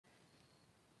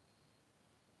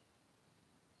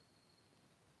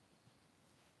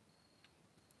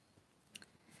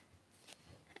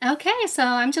Okay, so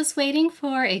I'm just waiting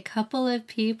for a couple of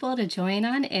people to join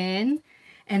on in,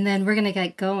 and then we're gonna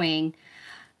get going.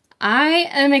 I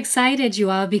am excited,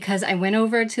 you all, because I went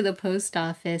over to the post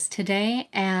office today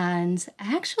and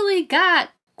actually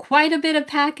got quite a bit of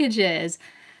packages.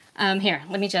 Here,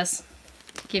 let me just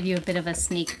give you a bit of a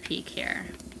sneak peek here.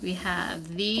 We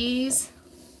have these,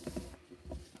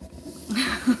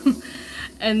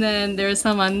 and then there's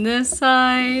some on this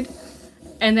side.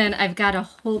 And then I've got a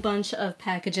whole bunch of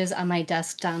packages on my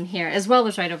desk down here, as well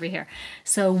as right over here.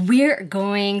 So we're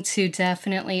going to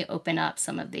definitely open up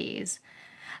some of these.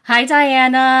 Hi,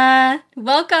 Diana.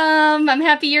 Welcome. I'm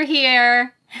happy you're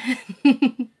here.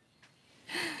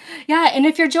 Yeah, and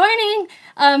if you're joining,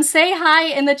 say hi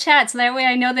in the chat so that way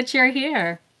I know that you're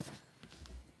here.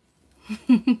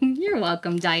 You're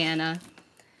welcome, Diana.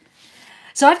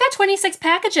 So I've got 26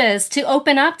 packages to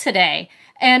open up today.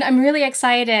 And I'm really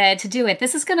excited to do it.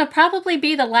 This is going to probably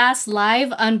be the last live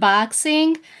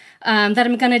unboxing that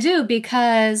I'm going to do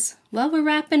because, well, we're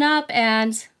wrapping up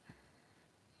and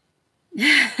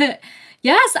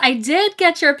yes, I did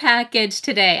get your package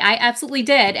today. I absolutely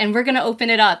did. And we're going to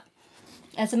open it up.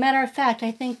 As a matter of fact,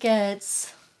 I think I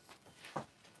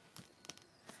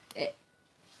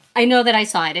know that I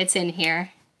saw it. It's in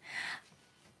here.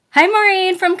 Hi,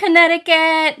 Maureen from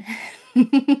Connecticut.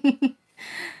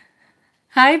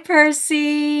 Hi,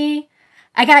 Percy.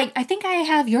 I think I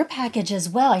have your package as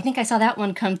well. I think I saw that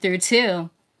one come through too.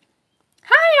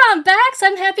 Hi, Aunt Bex.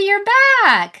 I'm happy you're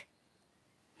back.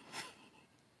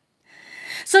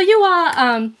 So you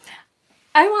all,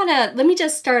 let me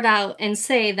just start out and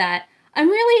say that I'm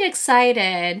really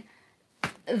excited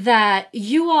that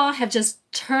you all have just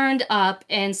turned up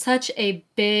in such a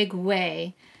big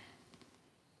way.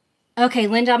 Okay,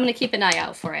 Linda, I'm going to keep an eye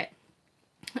out for it.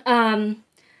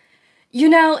 You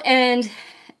know, and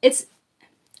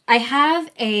I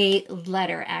have a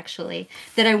letter actually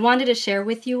that I wanted to share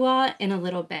with you all in a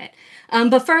little bit.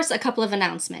 But first, a couple of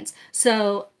announcements.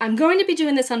 So I'm going to be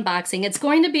doing this unboxing. It's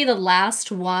going to be the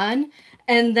last one.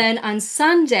 And then on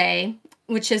Sunday,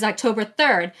 which is October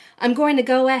 3rd, I'm going to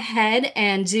go ahead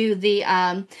and do the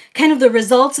kind of the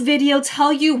results video,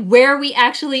 tell you where we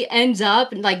actually end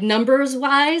up, like numbers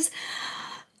wise.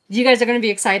 You guys are going to be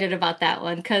excited about that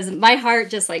one because my heart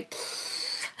just like,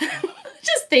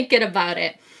 just thinking about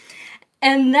it.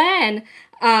 And then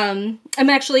I'm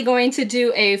actually going to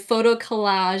do a photo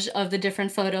collage of the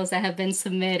different photos that have been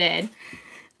submitted.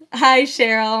 Hi,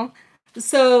 Cheryl.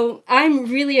 So I'm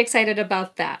really excited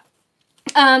about that.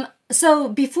 So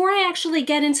before I actually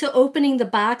get into opening the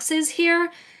boxes here,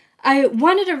 I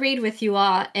wanted to read with you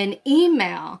all an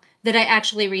email that I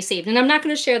actually received. And I'm not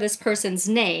going to share this person's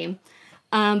name,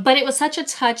 but it was such a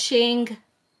touching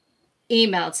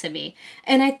email to me.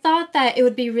 And I thought that it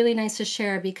would be really nice to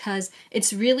share because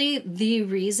it's really the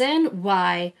reason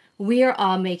why we are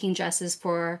all making dresses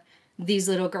for these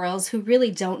little girls who really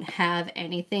don't have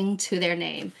anything to their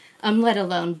name, let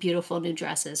alone beautiful new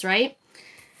dresses, right?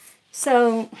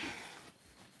 So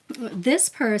this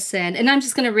person, and I'm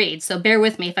just going to read, so bear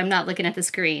with me if I'm not looking at the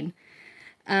screen.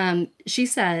 She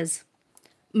says,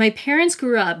 "My parents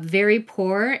grew up very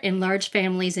poor in large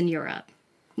families in Europe.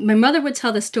 My mother would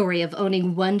tell the story of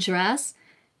owning one dress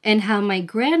and how my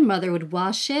grandmother would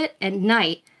wash it at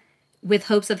night with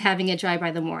hopes of having it dry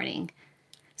by the morning.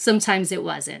 Sometimes it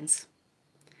wasn't.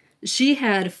 She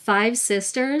had 5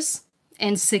 sisters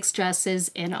and 6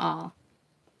 dresses in all.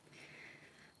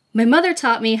 My mother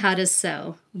taught me how to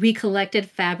sew. We collected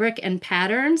fabric and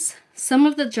patterns. Some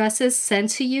of the dresses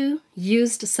sent to you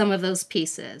used some of those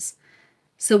pieces.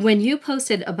 So when you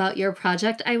posted about your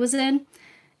project I was in,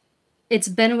 it's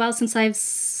been a while since I've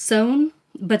sewn,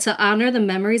 but to honor the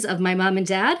memories of my mom and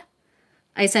dad,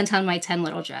 I sent on my 10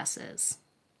 little dresses."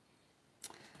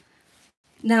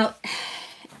 Now,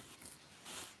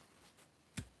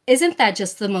 isn't that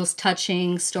just the most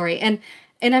touching story? And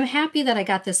I'm happy that I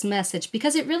got this message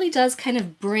because it really does kind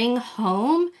of bring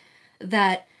home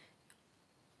that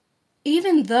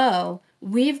even though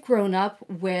we've grown up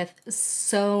with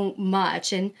so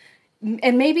much, and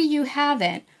maybe you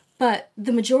haven't, but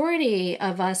the majority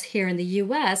of us here in the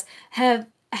U.S. have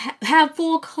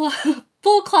full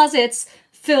closets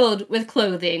filled with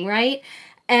clothing, right?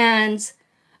 And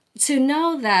to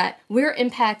know that we're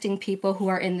impacting people who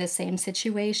are in the same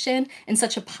situation in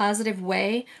such a positive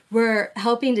way, we're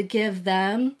helping to give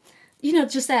them, you know,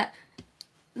 just that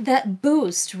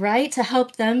boost, right? To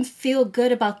help them feel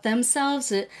good about themselves,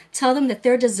 to tell them that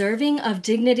they're deserving of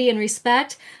dignity and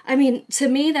respect. I mean, to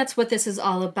me, that's what this is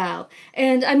all about.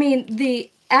 And I mean,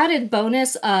 the added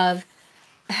bonus of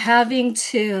having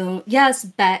to, yes,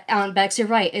 Aunt Bex, you're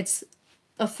right. It's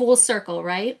a full circle,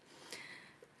 right?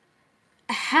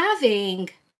 having,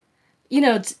 you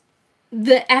know,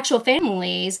 the actual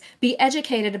families be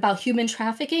educated about human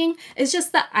trafficking is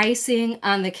just the icing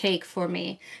on the cake for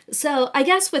me. So I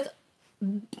guess with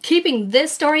keeping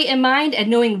this story in mind and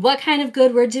knowing what kind of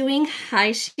good we're doing,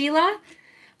 hi Sheila,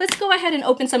 let's go ahead and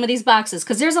open some of these boxes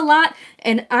because there's a lot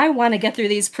and I want to get through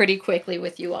these pretty quickly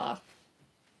with you all.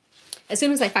 As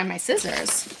soon as I find my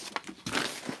scissors.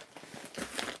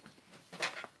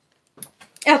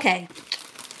 Okay,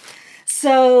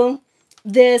 so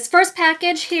this first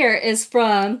package here is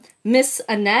from Miss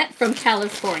Annette from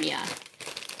California.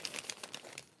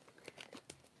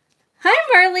 Hi,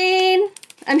 Marlene.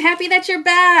 I'm happy that you're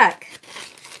back.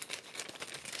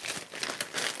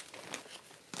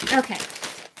 Okay.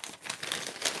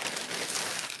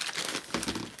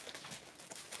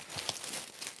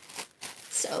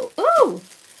 So, ooh,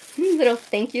 little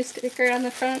thank you sticker on the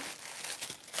front.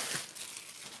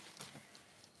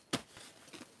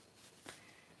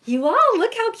 You all,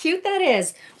 look how cute that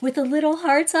is. With the little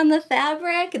hearts on the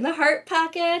fabric and the heart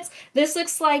pockets. This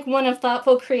looks like one of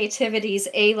Thoughtful Creativity's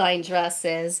A-line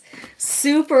dresses.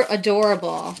 Super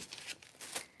adorable.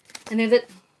 And then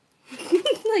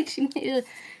like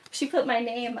she put my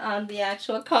name on the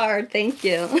actual card. Thank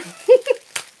you.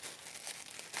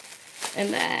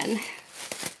 And then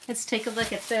let's take a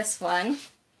look at this one.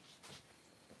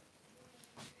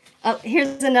 Oh,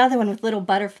 here's another one with little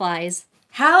butterflies.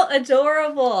 How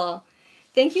adorable.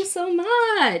 Thank you so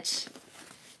much.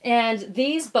 And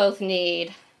these both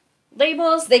need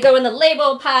labels. They go in the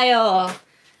label pile.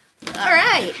 All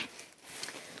right.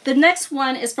 The next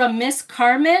one is from Miss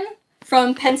Carmen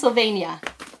from Pennsylvania.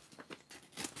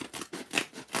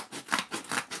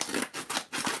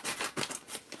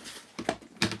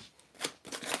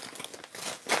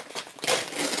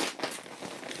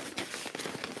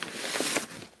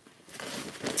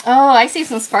 Oh, I see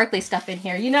some sparkly stuff in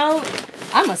here. You know,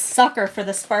 I'm a sucker for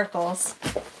the sparkles.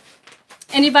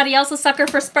 Anybody else a sucker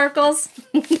for sparkles?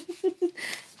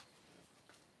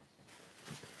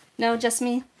 No, just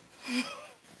me?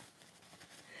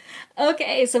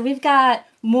 Okay, so we've got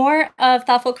more of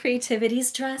Thoughtful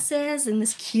Creativity's dresses in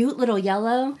this cute little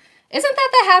yellow. Isn't that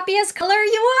the happiest color,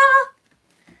 you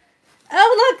all?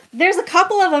 Oh, look, there's a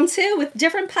couple of them too with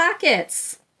different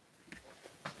pockets.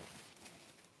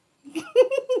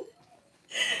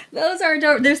 Those are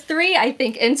adorable. There's 3, I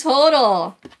think, in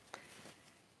total.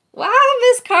 Wow,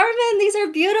 Miss Carmen, these are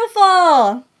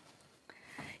beautiful.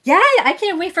 Yeah, I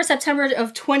can't wait for September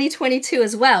of 2022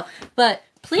 as well. But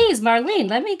please, Marlene,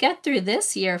 let me get through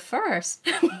this year first.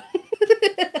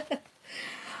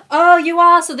 Oh, you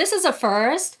all, so this is a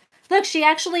first. Look, she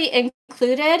actually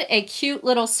included a cute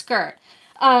little skirt.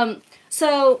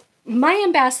 So my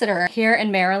ambassador here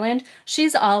in Maryland,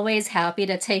 she's always happy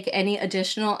to take any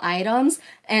additional items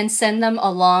and send them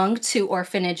along to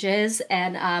orphanages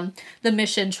and the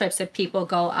mission trips that people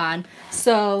go on.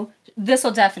 So this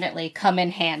will definitely come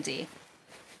in handy.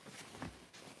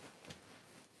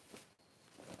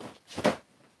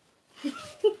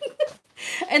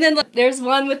 And then look, there's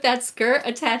one with that skirt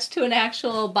attached to an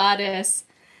actual bodice.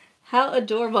 How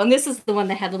adorable. And this is the one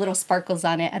that had the little sparkles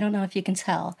on it. I don't know if you can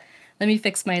tell. Let me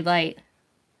fix my light.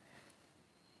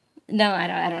 No, I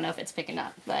don't know if it's picking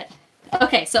up, but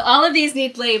okay, so all of these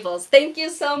need labels. Thank you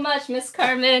so much, Miss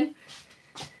Carmen.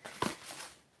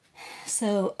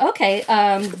 So, okay,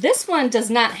 this one does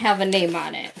not have a name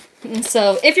on it. And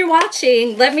so if you're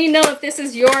watching, let me know if this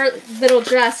is your little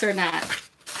dress or not.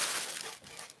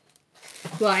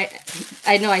 Well,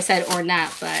 I know I said or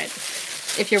not, but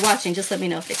if you're watching, just let me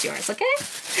know if it's yours, okay?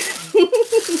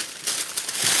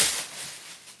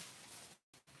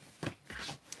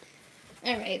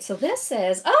 All right, so this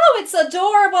is, oh, it's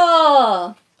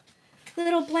adorable.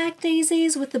 Little black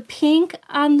daisies with the pink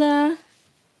on the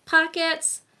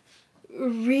pockets.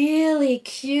 Really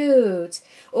cute.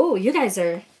 Oh, you guys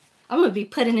are, I'm going to be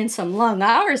putting in some long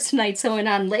hours tonight sewing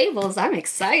on labels. I'm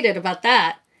excited about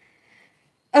that.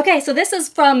 Okay, so this is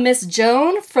from Miss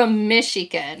Joan from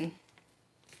Michigan.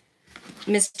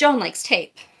 Miss Joan likes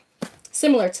tape,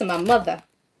 similar to my mother.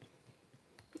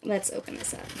 Let's open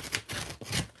this up.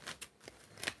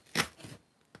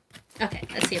 Okay,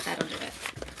 let's see if that'll do it.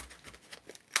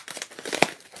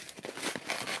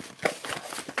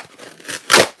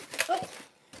 Oh.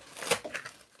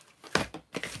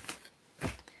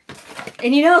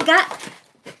 And you know,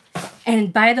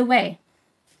 and by the way,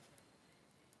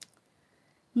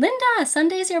 Linda,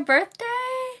 Sunday's your birthday?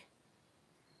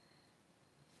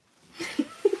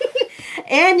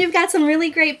 And you've got some really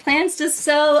great plans to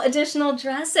sew additional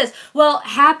dresses. Well,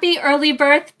 happy early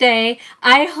birthday.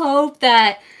 I hope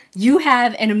that you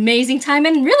have an amazing time,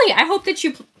 and really, I hope that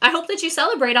you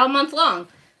celebrate all month long.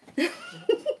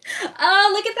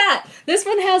 Oh, look at that. This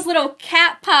one has little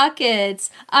cat pockets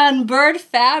on bird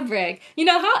fabric. You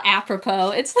know, how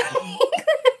apropos. It's like,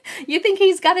 you think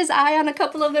he's got his eye on a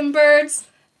couple of them birds?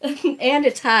 And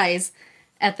it ties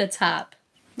at the top.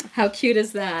 How cute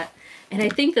is that? And I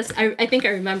think I think I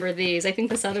remember these. I think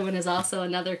this other one is also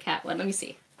another cat one. Let me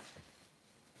see.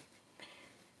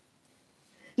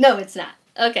 No, it's not.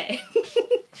 Okay.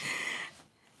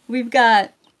 We've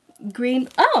got green.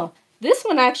 Oh, this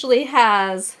one actually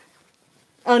has,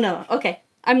 oh no, okay,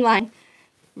 I'm lying.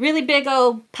 Really big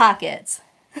old pockets.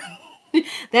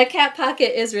 That cat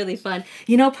pocket is really fun.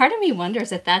 You know, part of me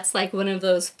wonders if that's like one of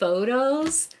those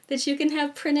photos that you can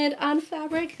have printed on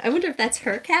fabric. I wonder if that's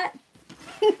her cat.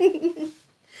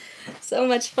 So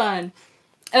much fun.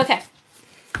 Okay.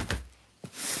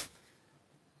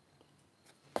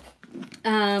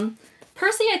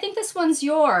 Percy, I think this one's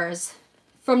yours.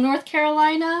 From North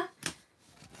Carolina.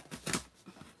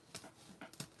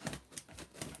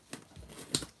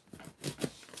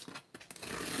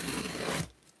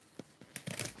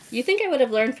 You think I would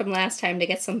have learned from last time to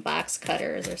get some box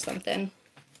cutters or something.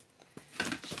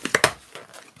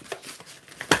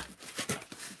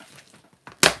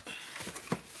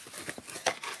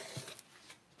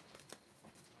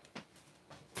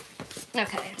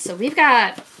 Okay, so we've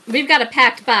got a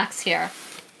packed box here.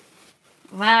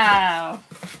 Wow.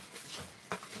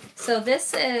 So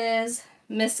this is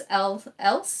Miss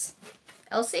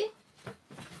Elsie?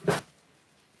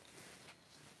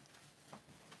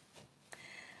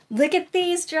 Look at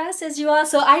these dresses, you all.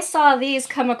 So I saw these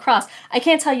come across. I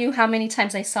can't tell you how many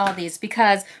times I saw these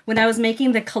because when I was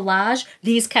making the collage,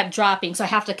 these kept dropping. So I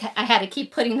had to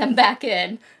keep putting them back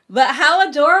in. But how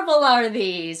adorable are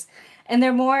these? And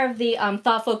they're more of the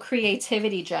thoughtful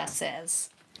creativity dresses.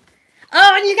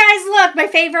 Oh, and you guys look, my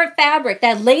favorite fabric,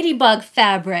 that ladybug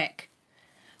fabric.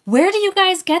 Where do you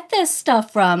guys get this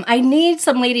stuff from? I need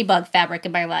some ladybug fabric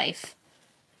in my life.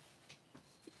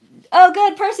 Oh,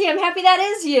 good, Percy, I'm happy that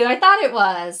is you. I thought it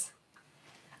was.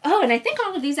 Oh, and I think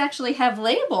all of these actually have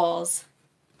labels.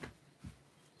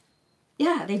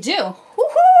 Yeah, they do.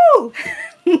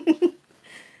 Woohoo!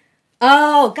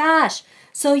 Oh, gosh.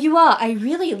 So you all, I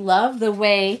really love the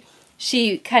way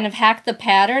she kind of hacked the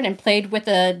pattern and played with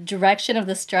the direction of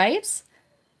the stripes.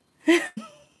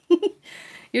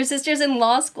 Your sister's in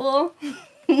law school?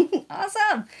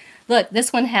 Awesome. Look,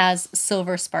 this one has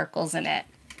silver sparkles in it.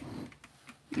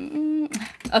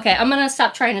 Okay, I'm going to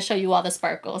stop trying to show you all the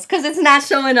sparkles because it's not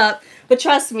showing up. But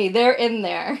trust me, they're in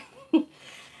there.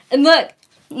 And look,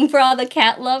 for all the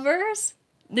cat lovers,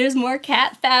 there's more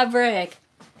cat fabric.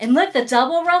 And look, the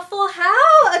double ruffle.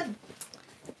 How?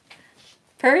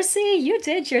 Percy, you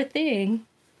did your thing.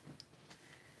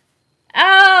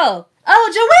 Oh,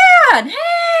 Joanne!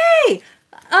 Hey!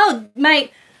 Oh,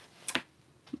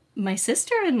 my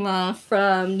sister-in-law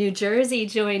from New Jersey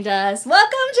joined us.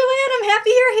 Welcome, Joanne. I'm happy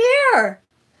you're here.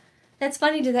 That's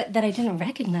funny that I didn't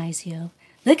recognize you.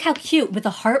 Look how cute with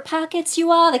the heart pockets,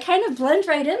 you all. They kind of blend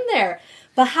right in there.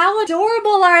 But how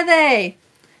adorable are they?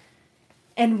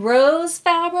 And rose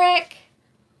fabric.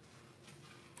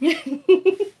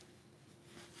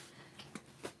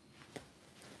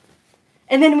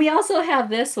 And then we also have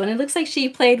this one. It looks like she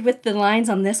played with the lines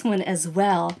on this one as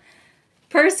well.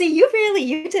 Percy, you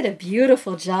did a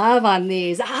beautiful job on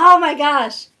these. Oh my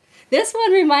gosh. This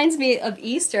one reminds me of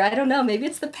Easter. I don't know, maybe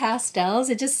it's the pastels.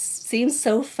 It just seems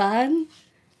so fun.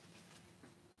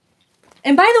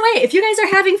 And by the way, if you guys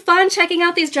are having fun checking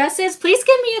out these dresses, please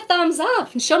give me a thumbs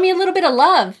up and show me a little bit of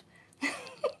love.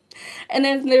 And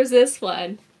then there's this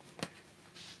one.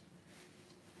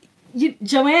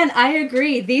 Joanne, I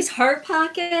agree. These heart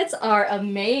pockets are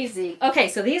amazing. Okay,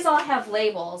 so these all have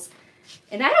labels.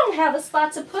 And I don't have a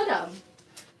spot to put them.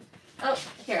 Oh,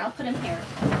 here, I'll put them here.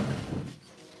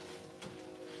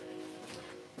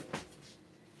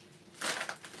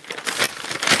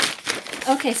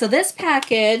 Okay, so this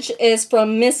package is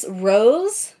from Miss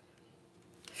Rose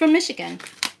from Michigan.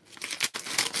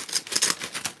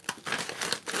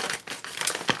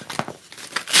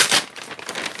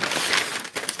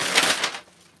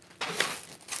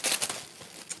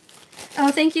 Oh,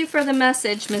 thank you for the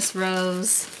message, Miss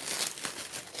Rose.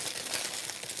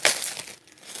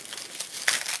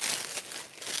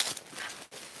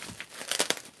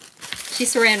 She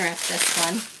saran wrapped this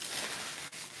one.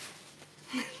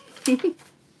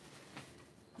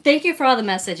 Thank you for all the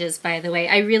messages, by the way.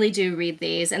 I really do read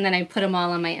these, and then I put them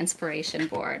all on my inspiration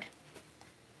board.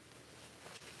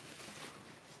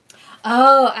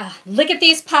 Oh, look at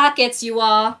these pockets, you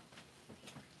all.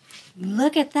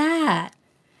 Look at that.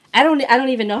 I don't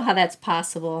even know how that's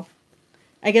possible.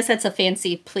 I guess that's a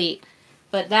fancy pleat,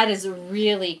 but that is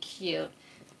really cute.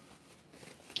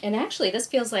 And actually, this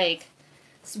feels like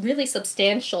it's really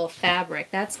substantial fabric.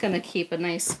 That's gonna keep a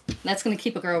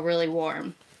girl really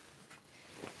warm.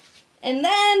 And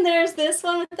then there's this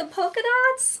one with the polka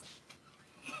dots.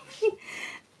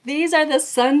 These are the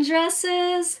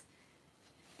sundresses.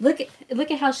 Look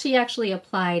at how she actually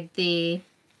applied the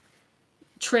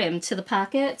trim to the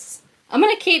pockets. I'm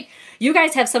gonna keep, you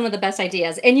guys have some of the best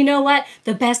ideas. And you know what?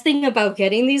 The best thing about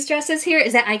getting these dresses here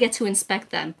is that I get to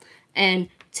inspect them and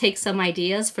take some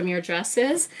ideas from your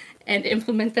dresses and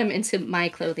implement them into my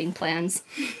clothing plans.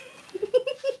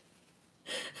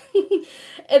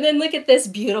 And then look at this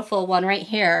beautiful one right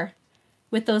here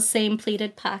with those same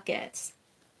pleated pockets.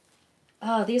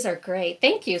 Oh, these are great.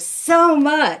 Thank you so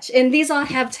much. And these all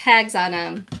have tags on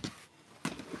them.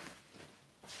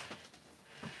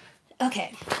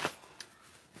 Okay.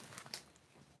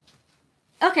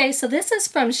 Okay, so this is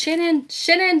from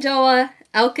Shenandoah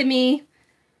Alchemy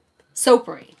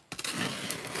Soapery.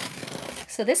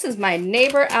 So this is my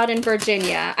neighbor out in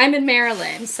Virginia. I'm in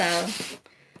Maryland, so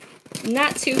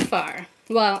not too far.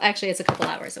 Well, actually, it's a couple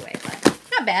hours away, but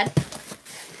not bad.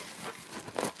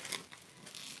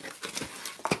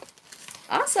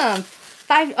 Awesome.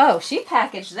 Oh, she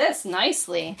packaged this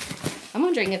nicely. I'm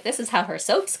wondering if this is how her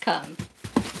soaps come.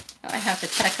 Oh, I have to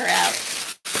check her out.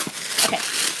 Okay.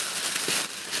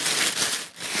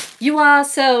 You all,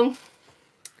 so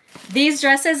these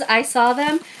dresses, I saw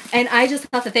them, and I just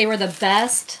thought that they were the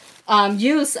best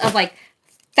use of, like,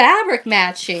 fabric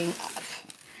matching.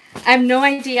 I have no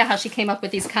idea how she came up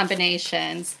with these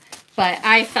combinations, but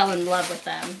I fell in love with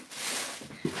them.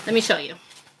 Let me show you.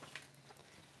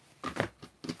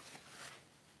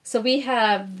 So we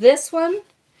have this one,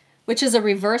 which is a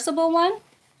reversible one.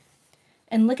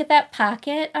 And look at that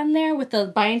pocket on there with the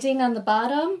binding on the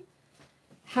bottom.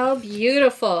 How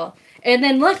beautiful. And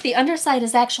then look, the underside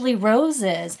is actually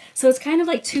roses. So it's kind of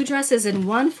like two dresses in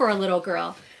one for a little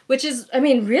girl, which is, I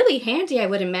mean, really handy, I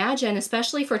would imagine,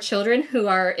 especially for children who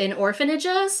are in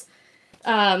orphanages.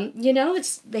 You know,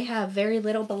 they have very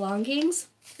little belongings.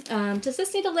 Does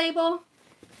this need a label?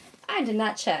 I did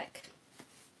not check.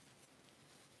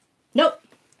 Nope.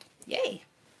 Yay.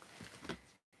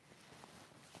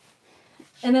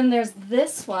 And then there's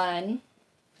this one.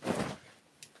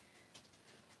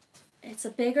 It's a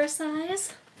bigger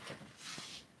size.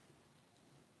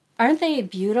 Aren't they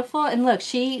beautiful? And look,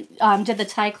 she did the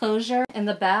tie closure in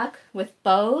the back with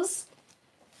bows.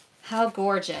 How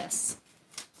gorgeous.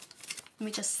 Let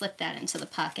me just slip that into the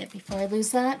pocket before I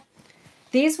lose that.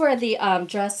 These were the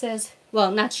dresses.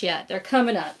 Well, not yet. They're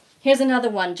coming up. Here's another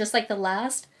one, just like the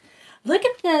last. Look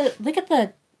at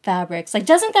the fabrics. Like,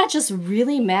 doesn't that just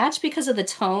really match because of the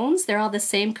tones? They're all the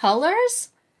same colors.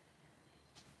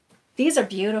 These are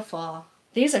beautiful.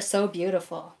 These are so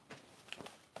beautiful.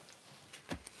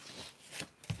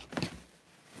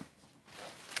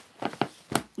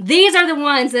 These are the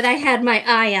ones that I had my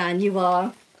eye on, you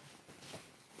all.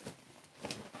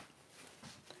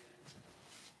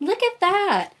 Look at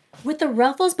that. With the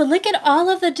ruffles, but look at all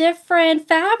of the different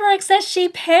fabrics that she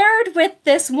paired with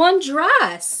this one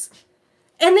dress.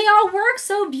 And they all work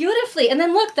so beautifully. And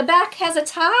then look, the back has a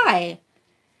tie.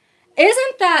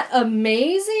 Isn't that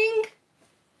amazing?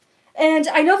 And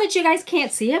I know that you guys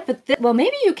can't see it, but well,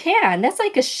 maybe you can. That's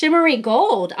like a shimmery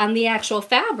gold on the actual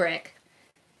fabric.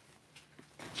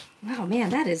 Oh man,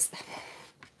 that is...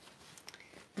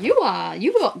 You all.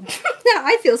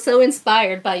 I feel so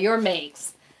inspired by your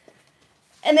makes.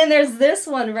 And then there's this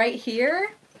one right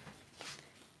here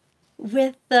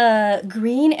with the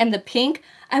green and the pink.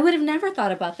 I would have never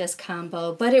thought about this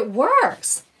combo, but it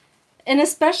works. And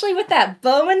especially with that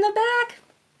bow in the back.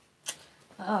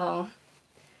 Oh,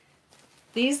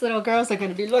 these little girls are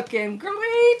going to be looking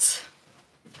great.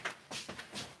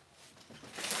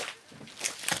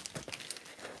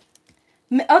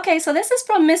 Okay, so this is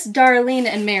from Miss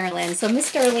Darlene in Maryland. So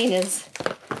Miss Darlene is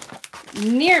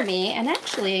near me, and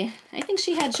actually, I think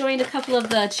she had joined a couple of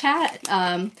the chat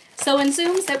sew-in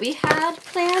Zooms that we had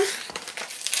planned.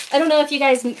 I don't know if you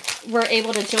guys were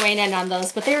able to join in on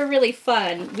those, but they were really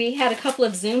fun. We had a couple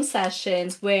of Zoom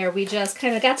sessions where we just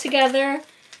kind of got together,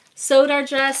 sewed our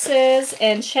dresses,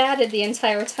 and chatted the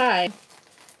entire time.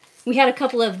 We had a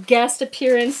couple of guest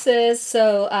appearances,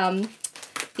 so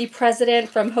the president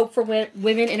from Hope for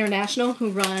Women International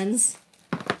who runs...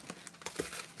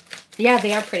 Yeah,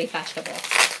 they are pretty fashionable.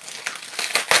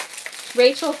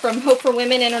 Rachel from Hope for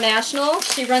Women International,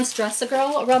 she runs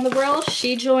Dress-A-Girl around the world.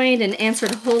 She joined and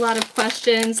answered a whole lot of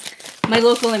questions. My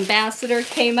local ambassador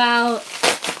came out.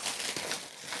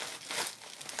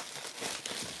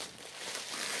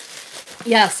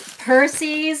 Yes,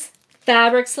 Percy's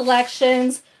fabric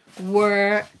selections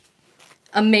were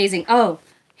amazing. Oh,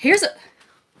 here's a...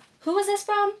 Who was this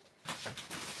from?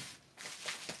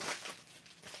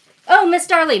 Oh, Miss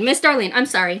Darlene. Miss Darlene, I'm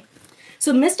sorry.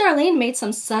 So Miss Darlene made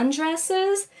some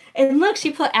sundresses. And look,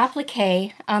 she put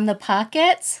applique on the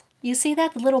pockets. You see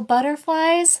that? The little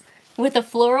butterflies with the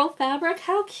floral fabric.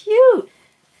 How cute.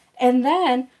 And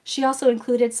then she also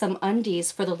included some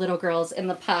undies for the little girls in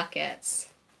the pockets.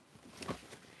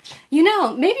 You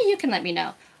know, maybe you can let me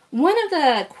know. One of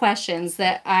the questions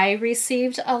that I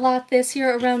received a lot this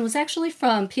year around was actually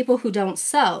from people who don't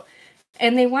sew.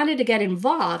 And they wanted to get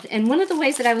involved. And one of the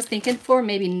ways that I was thinking for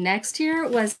maybe next year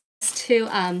was to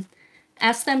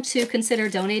ask them to consider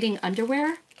donating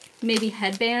underwear, maybe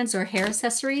headbands or hair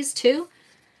accessories too.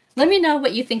 Let me know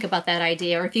what you think about that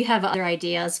idea, or if you have other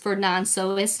ideas for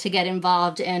non-sewists to get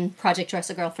involved in Project Dress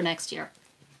a Girl for next year.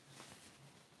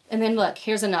 And then look,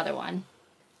 here's another one.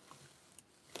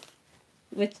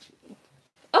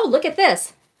 Oh, look at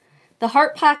this. The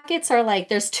heart pockets are like,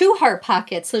 there's 2 heart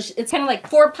pockets, so it's kind of like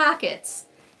 4 pockets.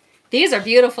 These are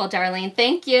beautiful, Darlene.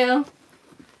 Thank you.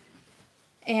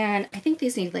 And I think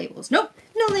these need labels. Nope,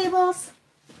 no labels.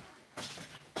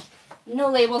 No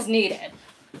labels needed.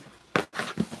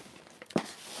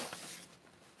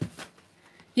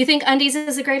 You think undies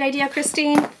is a great idea,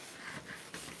 Christine?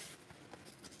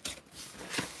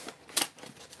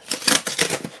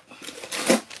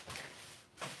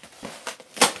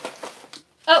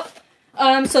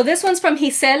 So this one's from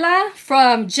Gisela.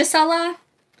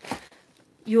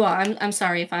 You are. I'm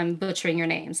sorry if I'm butchering your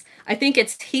names. I think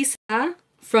it's Gisela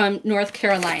from North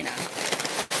Carolina.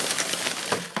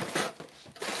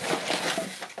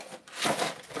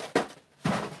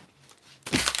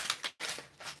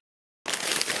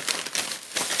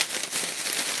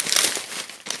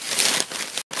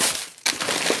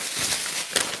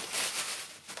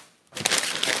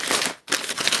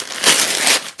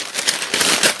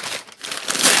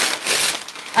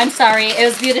 I'm sorry, it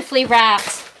was beautifully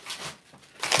wrapped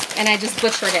and I just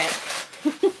butchered it.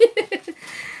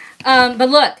 But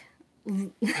look,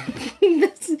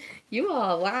 you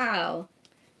all, wow.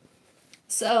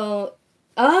 So,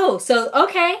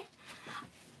 okay.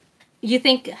 You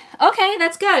think, okay,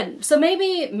 that's good. So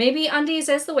maybe undies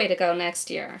is the way to go next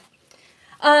year.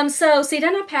 So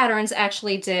Sedona Patterns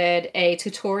actually did a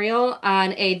tutorial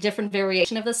on a different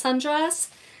variation of the sundress.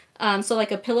 So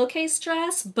like a pillowcase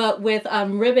dress, but with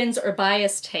ribbons or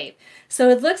bias tape. So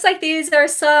it looks like these are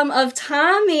some of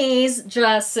Tommy's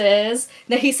dresses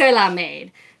that Gisela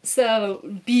made. So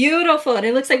beautiful. And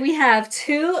it looks like we have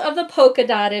 2 of the polka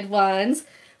dotted ones.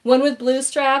 One with blue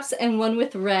straps and one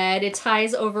with red. It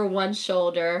ties over one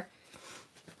shoulder.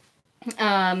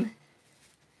 Oh,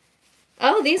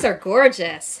 these are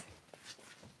gorgeous.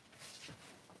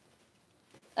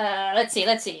 Let's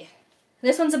see.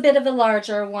 This one's a bit of a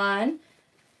larger one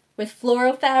with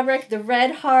floral fabric, the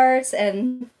red hearts,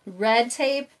 and red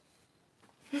tape.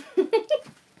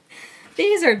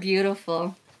 These are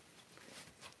beautiful.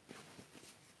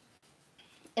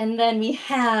 And then we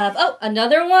have, oh,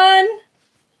 another one.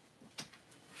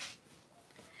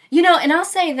 You know, and I'll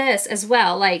say this as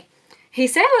well, like,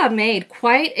 Gisela made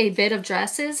quite a bit of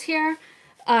dresses here,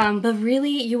 but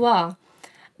really, you all,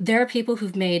 there are people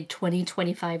who've made 20,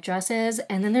 25 dresses,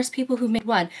 and then there's people who made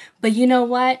 1. But you know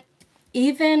what?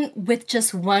 Even with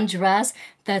just 1 dress,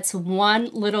 that's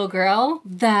 1 little girl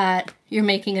that you're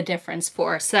making a difference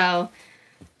for. So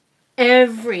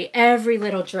every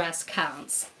little dress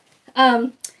counts.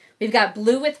 We've got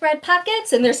blue with red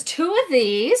pockets, and there's 2 of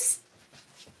these.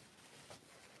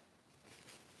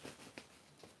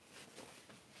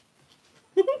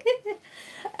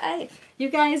 You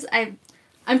guys,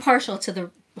 I'm partial to the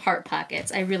heart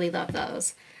pockets. I really love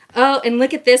those. Oh, and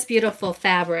look at this beautiful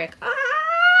fabric.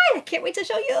 I can't wait to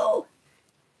show you.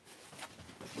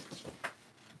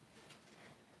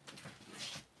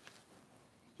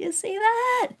 You see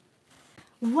that?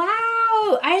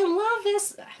 Wow, I love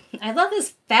this. I love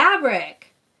this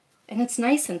fabric. And it's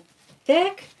nice and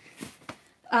thick.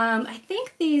 I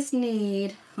think these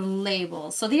need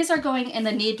labels. So these are going in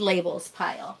the need labels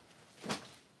pile.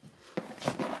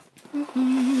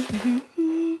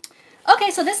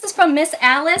 Okay, so this is from Miss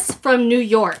Alice from New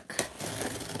York.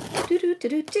 Do do do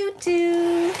do do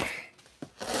do.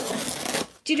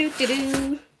 Do do do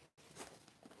do.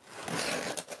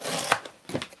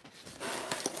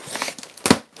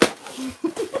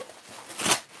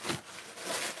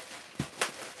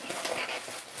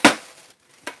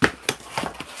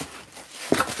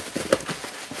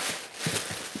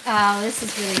 Oh, this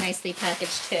is really nicely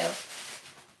packaged too.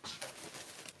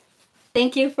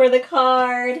 Thank you for the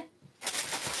card.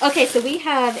 Okay, so we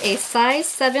have a size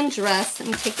 7 dress. Let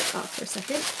me take this off for a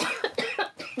second.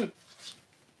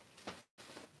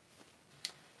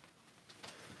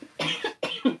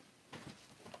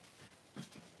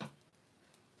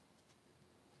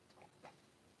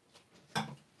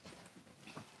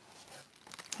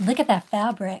 Look at that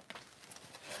fabric.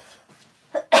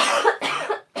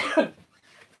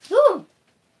 Ooh.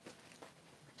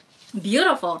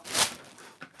 Beautiful.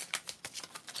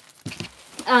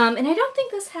 And I don't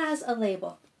think this has a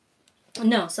label.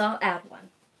 No, so I'll add one.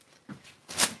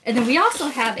 And then we also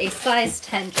have a size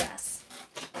 10 dress.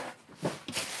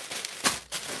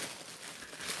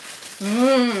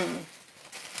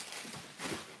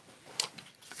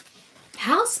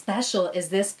 How special is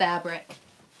this fabric?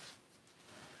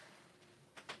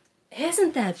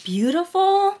 Isn't that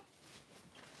beautiful?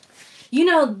 You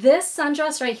know, this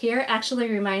sundress right here actually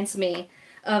reminds me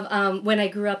of when I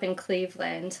grew up in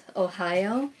Cleveland,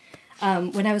 Ohio.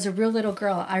 When I was a real little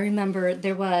girl, I remember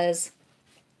there was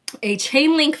a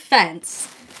chain link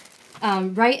fence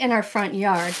right in our front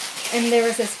yard. And there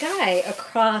was this guy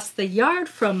across the yard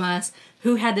from us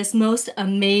who had this most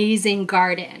amazing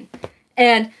garden.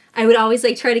 And I would always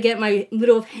like try to get my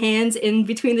little hands in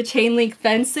between the chain link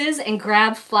fences and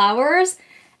grab flowers.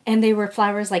 And they were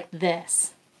flowers like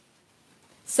this.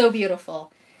 So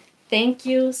beautiful. Thank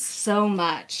you so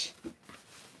much.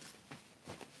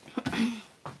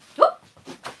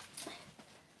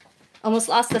 Almost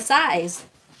lost the size.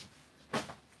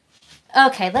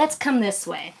 Okay, let's come this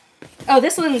way. Oh,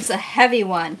 this one's a heavy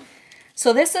one.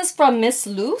 So this is from Miss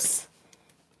Luce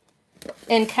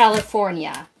in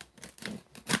California.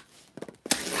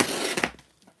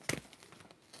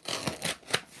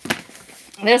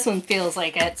 This one feels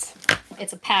like it's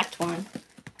a packed one.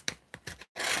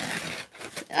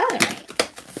 All right.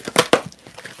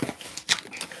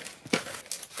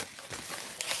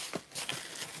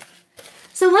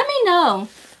 So let me know.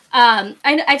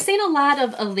 I've seen a lot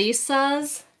of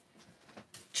Elisa's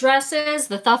dresses,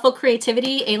 the Thoughtful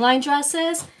Creativity A-line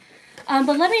dresses.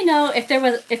 But let me know if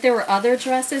there were other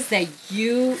dresses that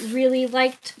you really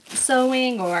liked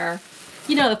sewing, or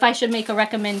you know, if I should make a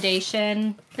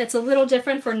recommendation that's a little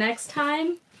different for next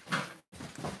time.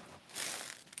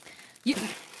 Did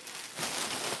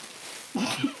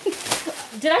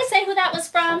I say who that was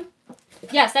from?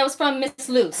 Yes, that was from Miss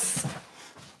Luce.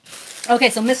 Okay,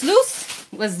 so Miss Luce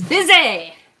was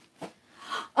busy.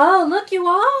 Oh, look, you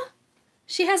all.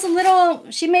 She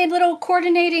made little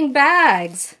coordinating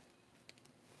bags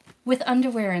with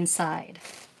underwear inside.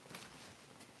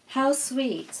 How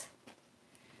sweet.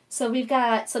 So we've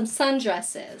got some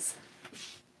sundresses.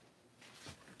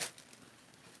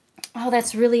 Oh,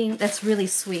 that's really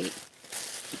sweet.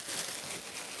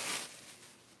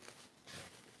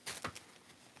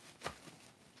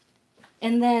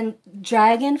 And then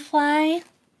dragonfly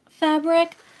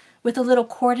fabric with a little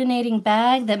coordinating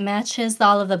bag that matches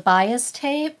all of the bias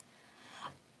tape.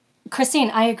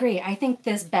 Christine, I agree. I think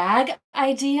this bag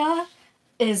idea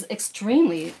is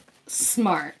extremely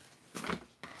smart.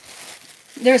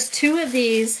 There's 2 of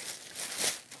these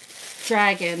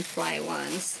dragonfly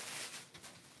ones.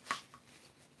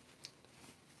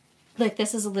 Look,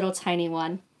 this is a little tiny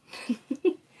one.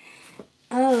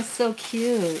 Oh, so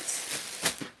cute.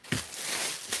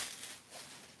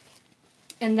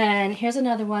 And then here's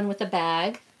another one with a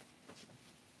bag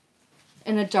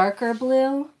in a darker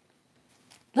blue.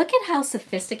 Look at how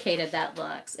sophisticated that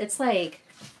looks. It's like,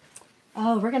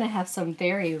 oh, we're going to have some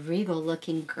very regal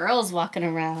looking girls walking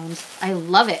around. I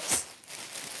love it.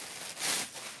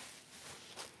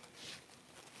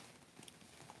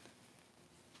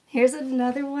 Here's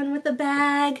another one with a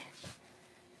bag.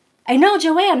 I know,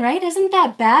 Joanne, right? Isn't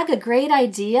that bag a great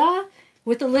idea?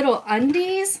 With the little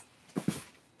undies?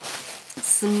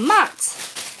 Smart.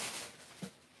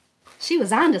 She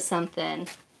was onto something.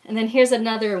 And then here's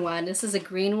another one. This is a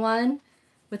green one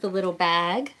with a little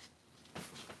bag.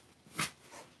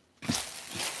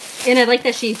 And I like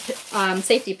that she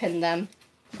safety pinned them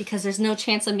because there's no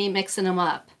chance of me mixing them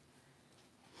up.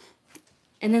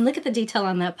 And then look at the detail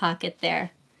on that pocket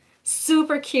there.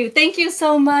 Super cute. Thank you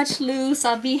so much, Luce.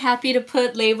 I'll be happy to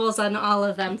put labels on all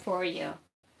of them for you.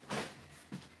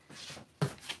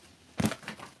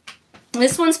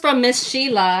 This one's from Miss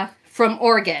Sheila from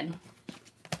Oregon.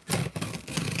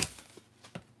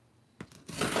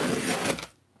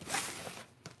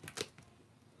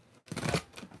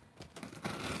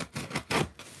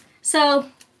 So,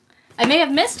 I may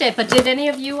have missed it, but did any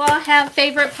of you all have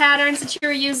favorite patterns that you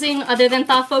were using other than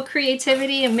Thoughtful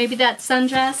Creativity and maybe that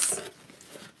sundress?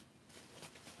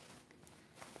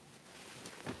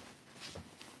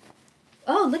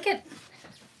 Oh, look at...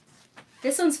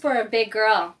 This one's for a big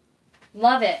girl.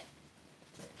 Love it.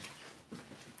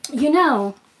 You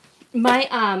know, my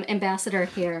ambassador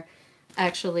here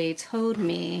actually told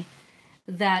me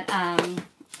that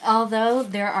although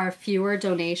there are fewer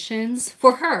donations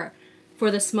for her,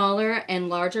 for the smaller and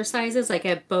larger sizes, like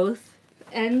at both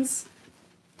ends.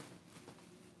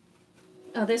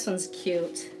 Oh, this one's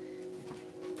cute.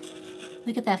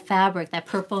 Look at that fabric, that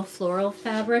purple floral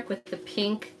fabric with the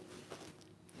pink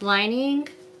lining.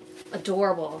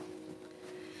 Adorable.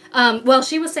 Well,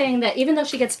 she was saying that even though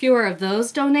she gets fewer of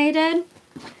those donated,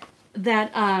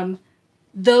 that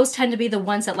those tend to be the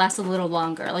ones that last a little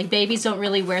longer. Like babies don't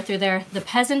really wear through the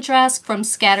peasant dress from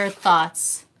Scattered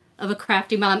Thoughts of a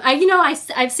Crafty Mom.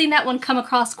 I've seen that one come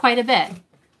across quite a bit.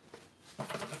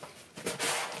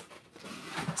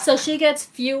 So she gets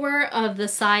fewer of the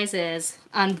sizes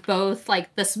on both,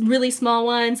 like the really small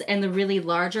ones and the really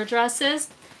larger dresses.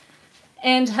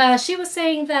 And she was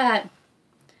saying that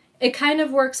it kind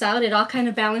of works out. It all kind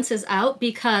of balances out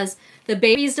because the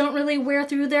babies don't really wear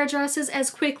through their dresses as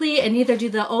quickly, and neither do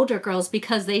the older girls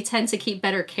because they tend to keep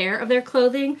better care of their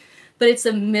clothing. But it's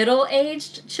the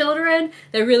middle-aged children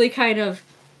that really kind of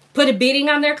put a beating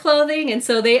on their clothing, and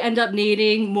so they end up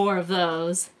needing more of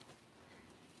those.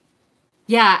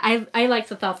 Yeah, I like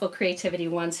the thoughtful creativity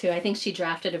one too. I think she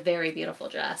drafted a very beautiful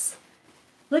dress.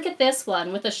 Look at this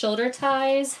one with the shoulder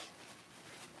ties.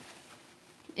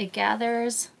 It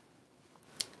gathers.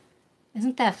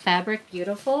 Isn't that fabric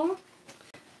beautiful?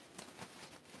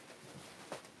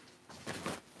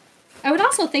 I would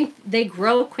also think they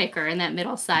grow quicker in that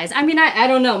middle size. I mean, I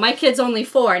don't know. My kid's only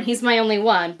 4 and he's my only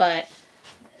one, but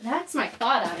that's my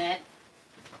thought on it.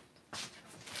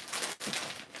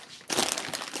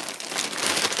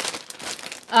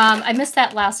 I missed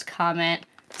that last comment.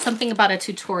 Something about a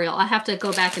tutorial. I'll have to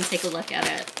go back and take a look at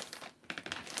it.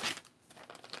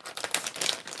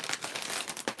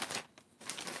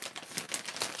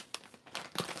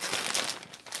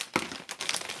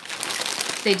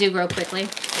 They do grow quickly.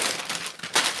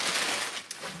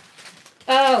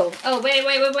 Oh,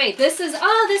 wait. This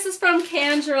is from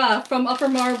Kendra from Upper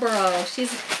Marlboro.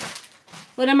 She's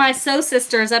one of my sew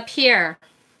sisters up here.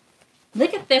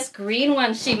 Look at this green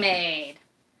one she made.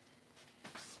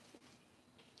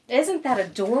 Isn't that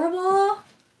adorable?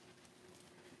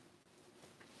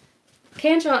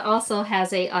 Kendra also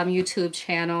has a YouTube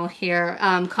channel here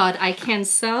called I Can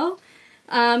Sew.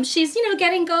 She's,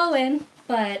 getting going,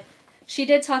 but she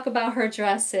did talk about her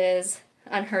dresses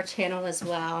on her channel as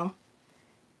well.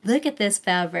 Look at this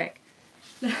fabric.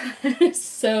 It's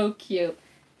so cute.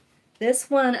 This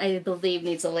one, I believe,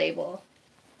 needs a label.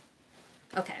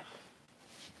 Okay.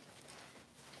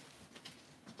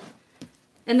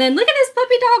 And then look at this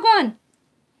puppy dog one.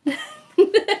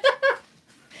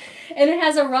 And it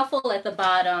has a ruffle at the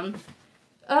bottom.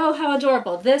 Oh, how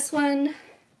adorable. This one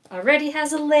already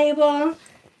has a label.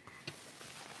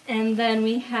 And then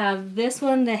we have this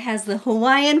one that has the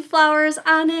Hawaiian flowers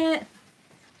on it.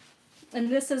 And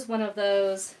this is one of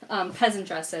those peasant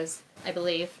dresses, I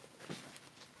believe.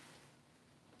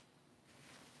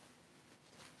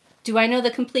 Do I know the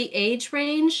complete age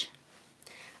range?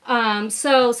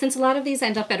 So since a lot of these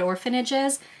end up at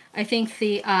orphanages, I think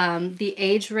the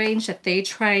age range that they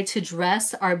try to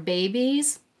dress are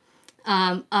babies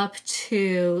up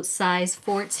to size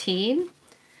 14,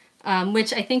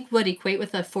 which I think would equate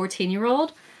with a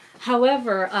 14-year-old.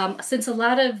 However, since a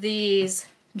lot of these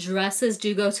dresses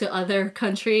do go to other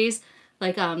countries,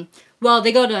 like,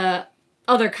 they go to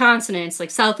other continents like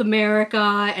South America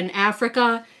and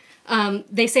Africa,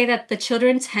 they say that the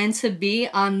children tend to be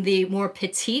on the more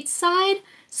petite side.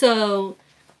 So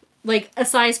like a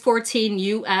size 14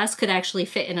 US could actually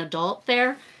fit an adult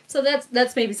there. So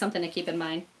that's maybe something to keep in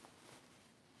mind.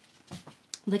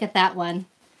 Look at that one.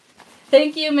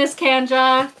 Thank you, Miss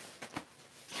Kendra.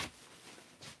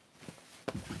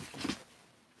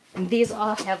 And these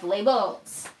all have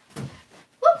labels.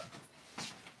 Woo!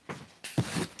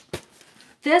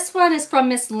 This one is from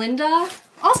Miss Linda,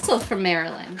 also from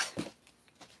Maryland.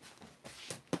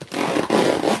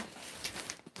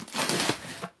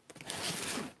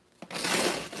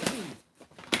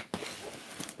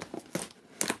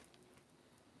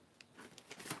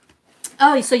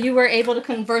 Oh, so you were able to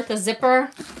convert the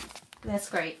zipper? That's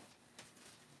great.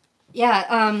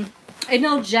 Yeah, I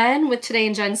know Jen with Today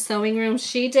in Jen's Sewing Room,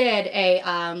 she did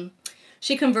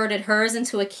she converted hers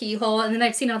into a keyhole, and then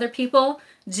I've seen other people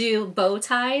do bow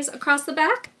ties across the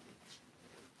back.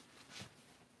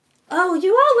 Oh,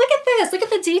 you all, look at this. Look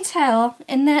at the detail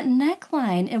in that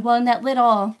neckline. And well, in that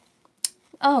little,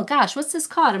 oh gosh, what's this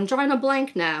called? I'm drawing a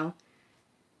blank now.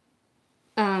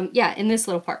 Yeah, in this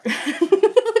little part.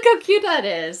 Look how cute that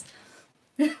is.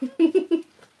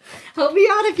 Help me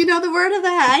out if you know the word of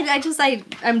that.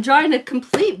 I'm drawing a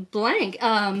complete blank.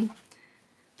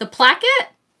 The placket?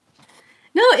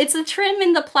 No, it's a trim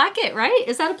in the placket, right?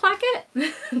 Is that a placket?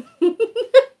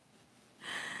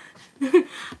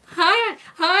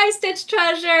 Hi, Stitch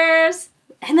Treasures.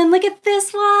 And then look at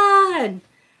this one.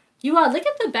 You all, look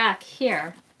at the back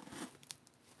here.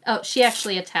 Oh, she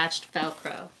actually attached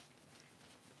Velcro.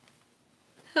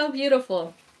 How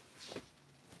beautiful.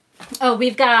 Oh,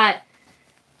 we've got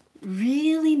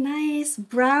really nice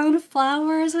brown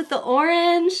flowers with the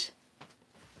orange.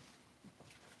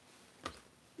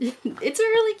 It's a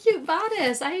really cute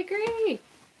bodice. I agree.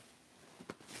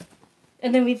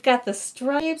 And then we've got the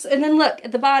stripes. And then look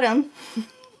at the bottom.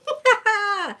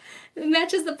 It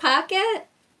matches the pocket.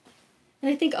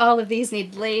 And I think all of these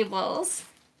need labels.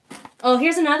 Oh,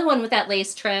 here's another one with that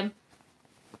lace trim.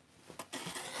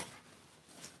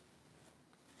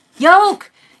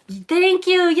 Yoke! Thank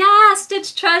you. Yeah,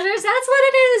 Stitch Treasures. That's what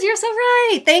it is. You're so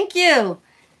right. Thank you.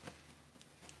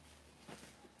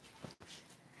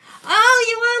 Oh,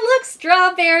 you want to look,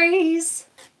 strawberries.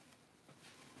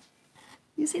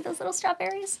 You see those little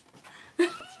strawberries?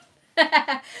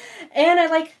 And I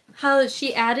like how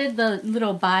she added the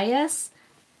little bias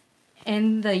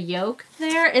and the yoke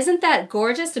there. Isn't that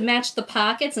gorgeous to match the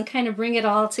pockets and kind of bring it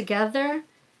all together?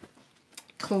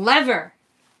 Clever.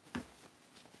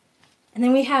 And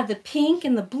then we have the pink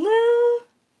and the blue.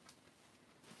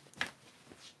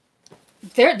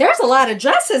 There's a lot of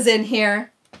dresses in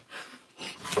here.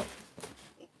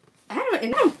 I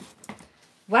don't know.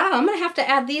 Wow, I'm going to have to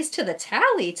add these to the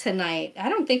tally tonight. I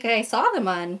don't think I saw them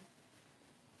on.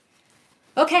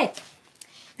 Okay.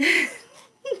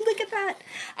 Look at that.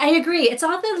 I agree. It's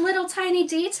all the little tiny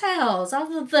details.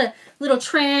 All of the little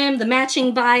trim, the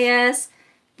matching bias.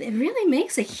 It really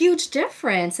makes a huge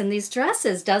difference in these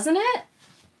dresses, doesn't it?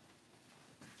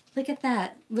 Look at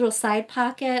that. Little side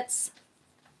pockets.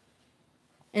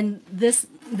 And this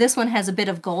one has a bit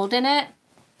of gold in it.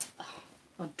 Oh,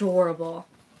 adorable.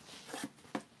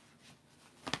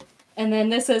 And then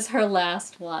this is her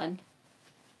last one.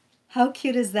 How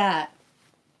cute is that?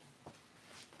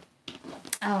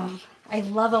 Oh, I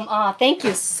love them all. Thank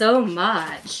you so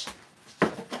much.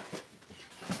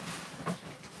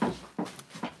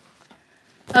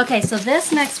 Okay, so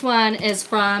this next one is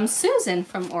from Susan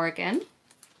from Oregon.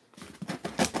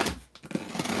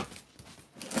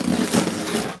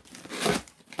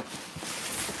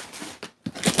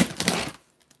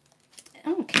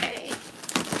 Okay.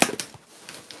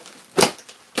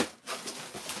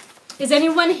 Is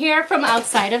anyone here from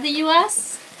outside of the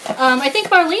U.S.? I think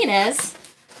Marlene is,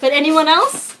 but anyone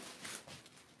else?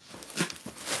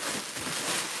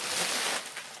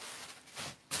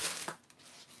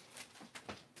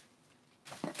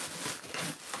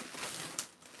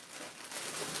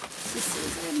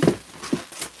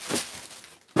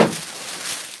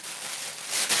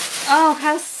 Oh,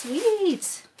 how sweet.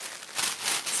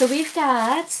 So we've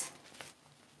got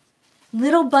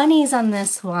little bunnies on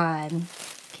this one.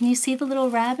 Can you see the little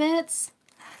rabbits?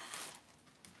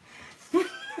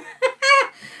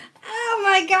 Oh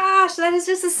my gosh, that is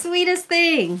just the sweetest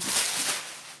thing.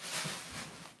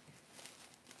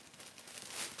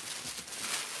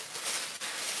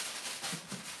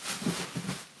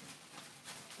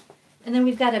 And then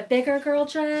we've got a bigger girl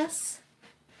dress.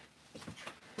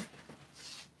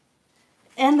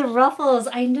 And the ruffles,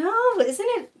 I know, isn't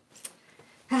it?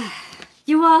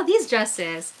 You all, these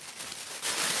dresses,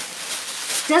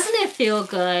 doesn't it feel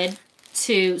good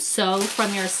to sew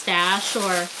from your stash,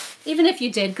 or even if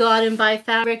you did go out and buy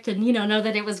fabric and, you know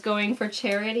that it was going for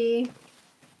charity?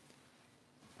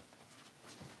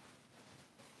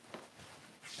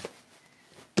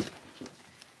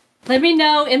 Let me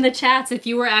know in the chats if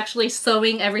you were actually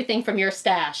sewing everything from your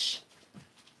stash.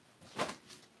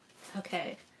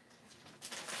 Okay.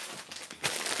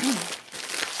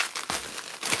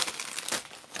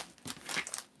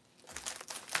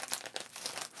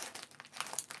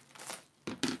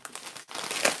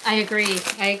 I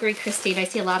agree, Christine. I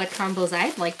see a lot of combos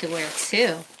I'd like to wear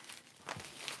too.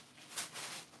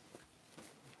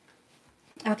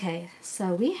 Okay,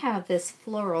 so we have this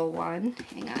floral one.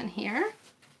 Hang on here.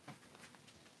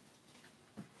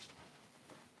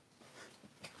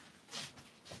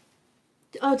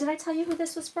 Oh, did I tell you who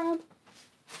this was from?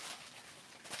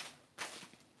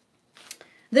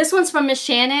 This one's from Miss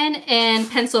Shannon in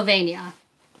Pennsylvania.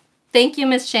 Thank you,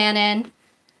 Miss Shannon.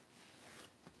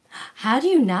 How do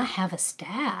you not have a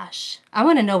stash? I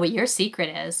want to know what your secret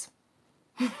is.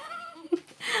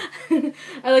 I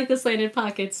like the slanted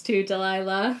pockets too,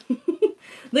 Delilah.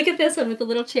 Look at this one with the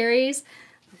little cherries.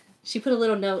 She put a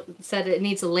little note and said it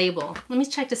needs a label. Let me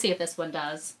check to see if this one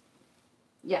does.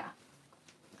 Yeah.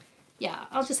 Yeah,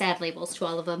 I'll just add labels to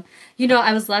all of them. You know,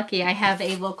 I was lucky. I have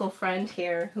a local friend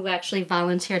here who actually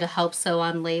volunteered to help sew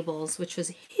on labels, which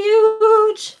was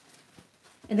huge.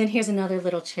 And then here's another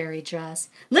little cherry dress.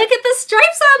 Look at the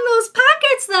stripes on those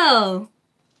pockets, though.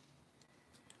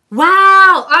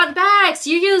 Wow, Aunt Bex,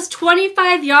 you used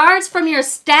 25 yards from your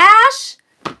stash?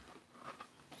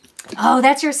 Oh,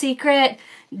 that's your secret.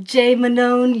 Jay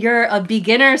Manone, you're a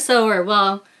beginner sewer.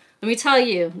 Well, let me tell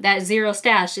you, that zero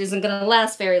stash isn't going to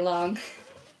last very long.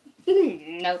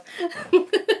 No.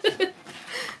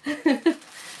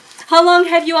 How long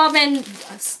have you all been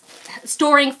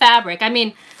storing fabric? I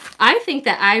mean, I think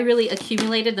that I really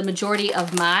accumulated the majority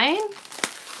of mine.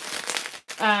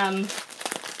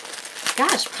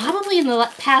 Gosh, probably in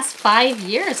the past 5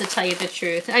 years, to tell you the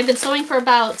truth. I've been sewing for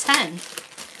about 10.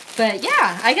 But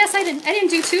yeah, I guess I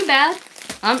didn't do too bad.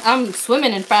 I'm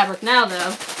swimming in fabric now,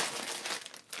 though.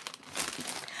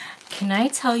 Can I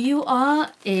tell you all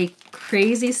a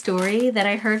crazy story that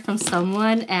I heard from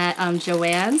someone at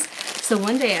Joann's? So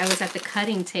one day I was at the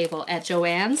cutting table at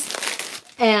Joann's,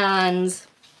 and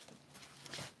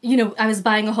you know, I was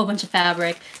buying a whole bunch of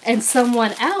fabric, and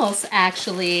someone else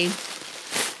actually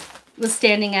was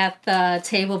standing at the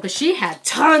table, but she had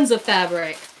tons of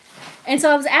fabric. And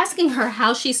so I was asking her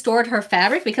how she stored her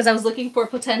fabric because I was looking for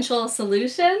potential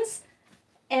solutions.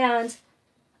 And,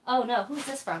 oh no, who's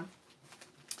this from?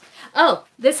 Oh,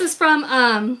 this is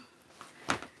from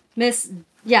Miss,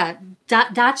 yeah,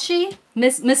 Dachi?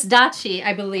 Miss Dachi,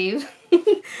 I believe.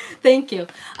 Thank you.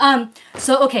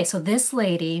 So this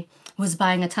lady was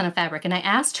buying a ton of fabric, and I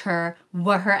asked her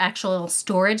what her actual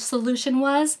storage solution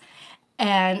was.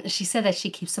 And she said that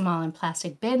she keeps them all in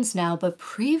plastic bins now, but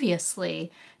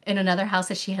previously in another house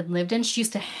that she had lived in, she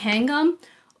used to hang them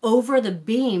over the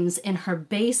beams in her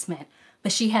basement.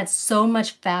 But she had so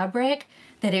much fabric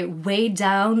that it weighed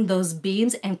down those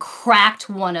beams and cracked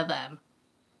one of them.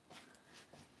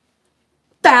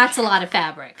 That's a lot of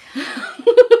fabric.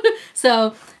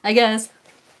 So I guess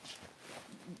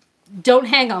don't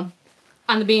hang them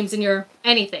on the beams in your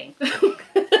anything.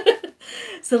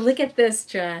 So look at this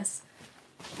dress.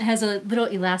 It has a little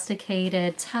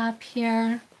elasticated top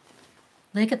here.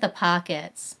 Look at the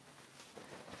pockets.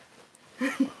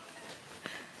 That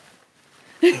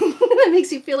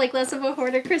makes you feel like less of a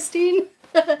hoarder, Christine.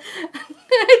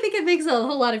 I think it makes a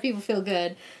whole lot of people feel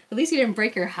good. At least you didn't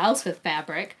break your house with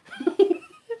fabric.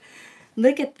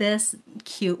 Look at this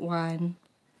cute one.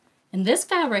 And this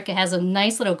fabric, it has a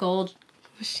nice little gold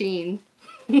sheen.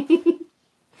 And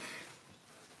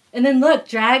then look,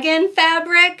 dragon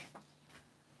fabric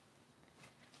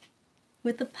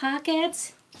with the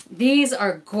pockets. These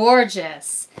are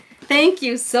gorgeous. Thank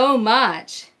you so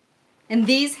much. And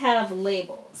these have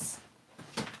labels.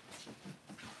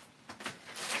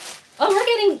 Oh, we're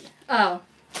getting, oh.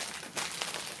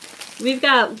 We've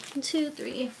got 1, 2,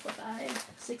 3, 4, 5,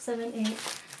 6, 7, 8.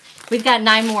 We've got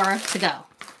 9 more to go.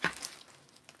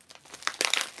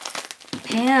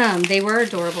 Damn, they were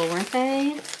adorable, weren't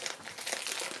they?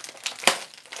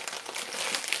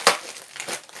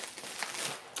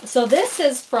 So this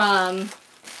is from,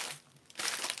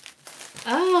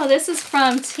 oh, this is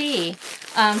from Tea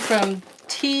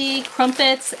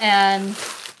Crumpets and,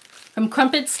 from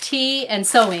Crumpets Tea and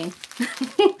Sewing.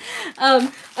 I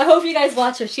hope you guys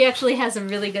watch her. She actually has a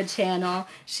really good channel.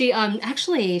 She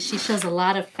she shows a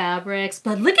lot of fabrics,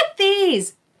 but look at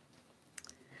these.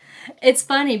 It's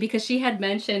funny because she had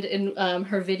mentioned in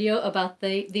her video about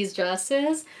these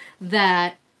dresses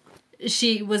that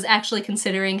she was actually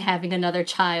considering having another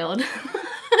child.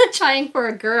 Trying for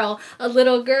a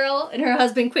little girl, and her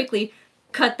husband quickly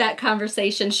cut that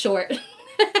conversation short.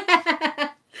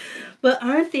 But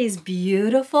aren't these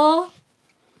beautiful?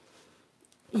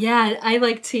 Yeah, I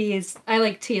like teas. I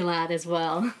like tea a lot as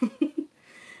well.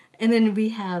 And then we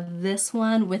have this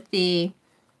one with the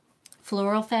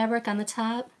floral fabric on the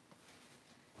top.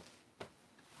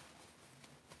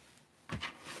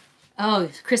 Oh,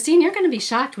 Christine, you're going to be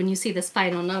shocked when you see this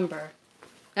final number.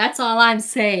 That's all I'm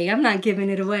saying. I'm not giving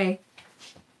it away.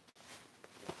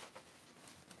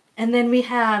 And then we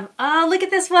have, oh, look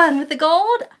at this one with the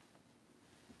gold.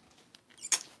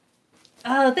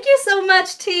 Oh, thank you so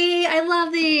much, T. I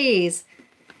love these.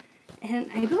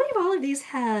 And I believe all of these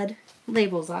had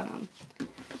labels on them.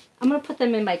 I'm going to put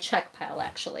them in my check pile,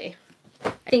 actually.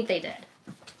 I think they did.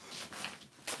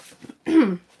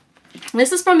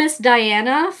 This is from Miss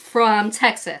Diana from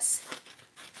Texas.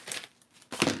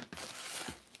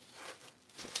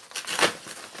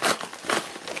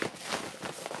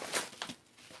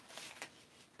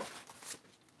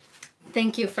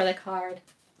 Thank you for the card.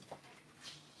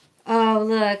 Oh,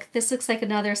 look. This looks like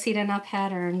another Sedona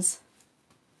Patterns.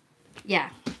 Yeah.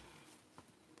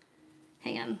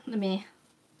 Hang on. Let me...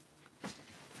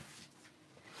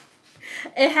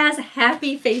 It has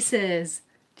happy faces.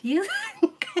 Do you?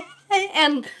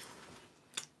 And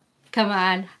come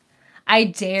on. I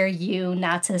dare you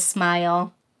not to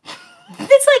smile.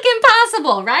 It's like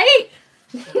impossible, right?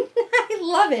 I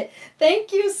love it.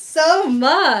 Thank you so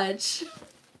much.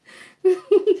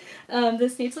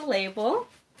 This needs a label.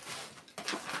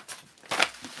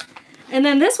 And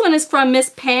then this one is from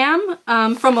Miss Pam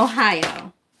from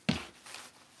Ohio.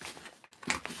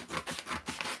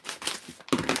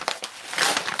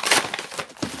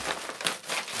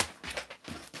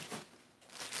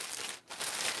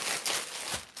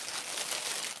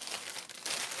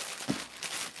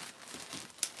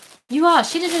 You all,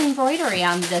 she did an embroidery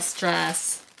on this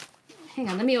dress. Hang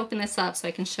on, let me open this up so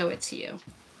I can show it to you.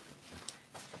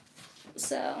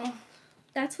 So,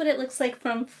 that's what it looks like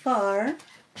from far.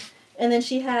 And then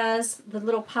she has the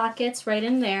little pockets right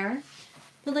in there.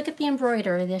 But look at the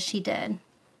embroidery that she did.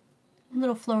 A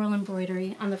little floral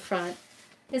embroidery on the front.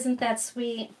 Isn't that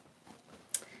sweet?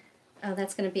 Oh,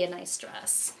 that's going to be a nice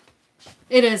dress.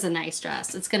 It is a nice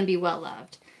dress. It's going to be well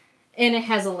loved. And it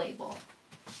has a label.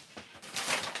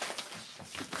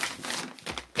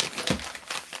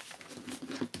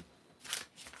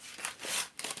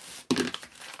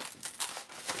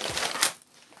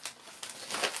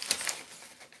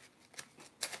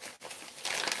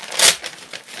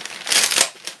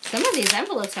 Some of these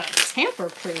envelopes are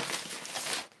tamper-proof.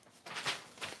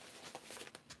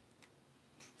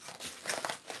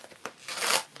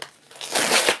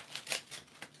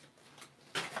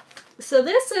 So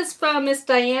this is from Miss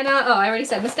Diana. Oh, I already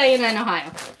said Miss Diana in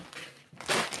Ohio.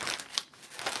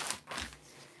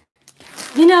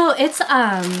 You know, it's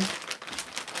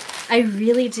I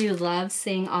really do love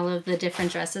seeing all of the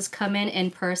different dresses come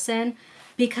in person,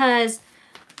 because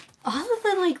all of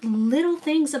the like little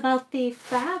things about the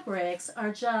fabrics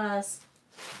are just...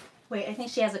 Wait, I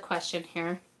think she has a question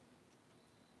here.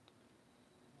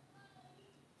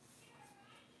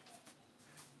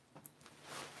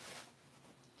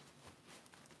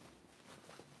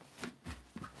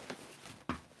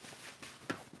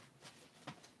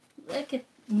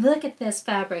 Look at this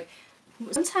fabric.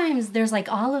 Sometimes there's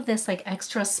like all of this like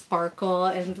extra sparkle,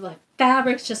 and like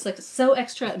fabrics just look so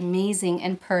extra amazing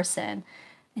in person.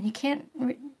 And you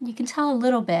can tell a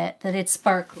little bit that it's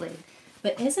sparkly.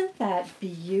 But isn't that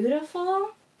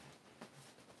beautiful?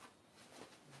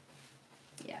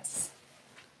 Yes.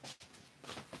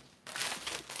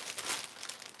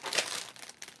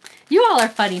 You all are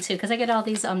funny too, because I get all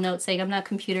these notes saying I'm not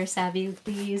computer savvy.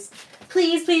 Please,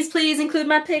 please, please, please include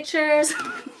my pictures.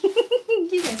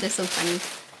 You guys are so funny.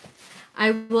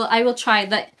 I will try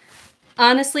that.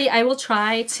 Honestly, I will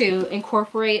try to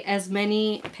incorporate as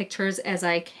many pictures as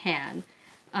I can.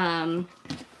 I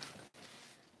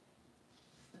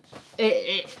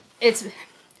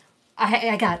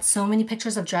got so many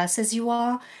pictures of dresses, you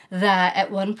all, that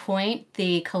at one point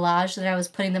the collage that I was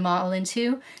putting them all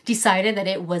into decided that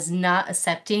it was not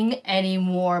accepting any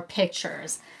more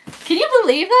pictures. Can you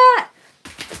believe that?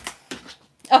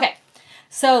 Okay,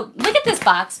 so look at this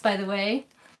box, by the way.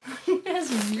 It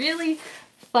has really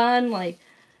fun, like,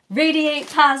 radiate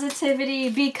positivity,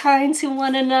 be kind to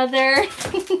one another.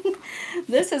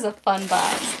 This is a fun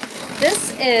box.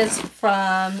 This is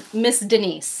from Miss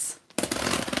Denise.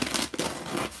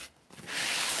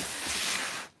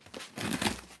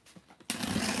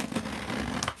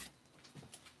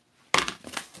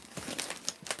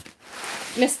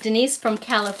 Miss Denise from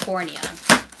California.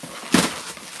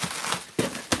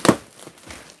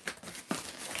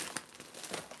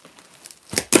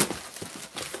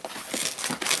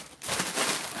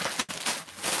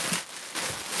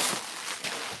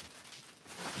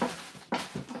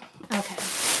 Okay.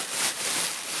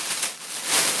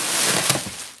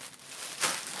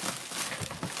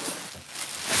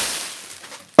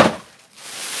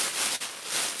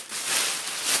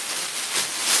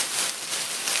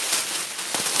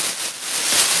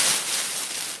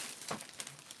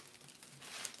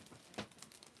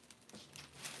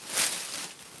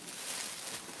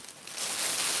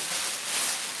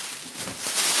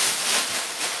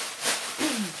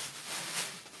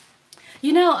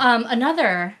 You know,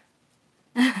 another,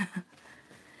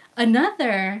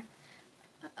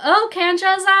 oh,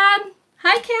 Kendra's on.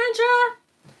 Hi, Kendra.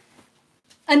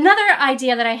 Another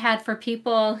idea that I had for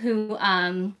people who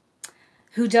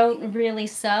don't really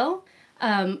sew,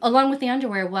 along with the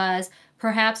underwear, was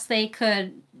perhaps they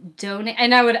could donate,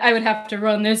 and I would have to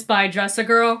run this by Dress a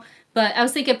Girl, but I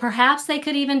was thinking perhaps they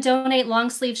could even donate long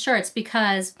sleeve shirts,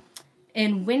 because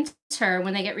in winter,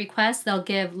 when they get requests, they'll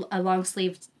give a long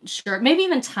sleeve shirt, maybe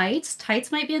even tights.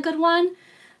 Tights might be a good one,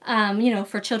 you know,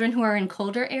 for children who are in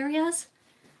colder areas.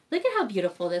 Look at how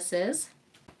beautiful this is.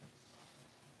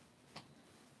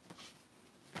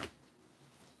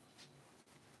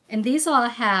 And these all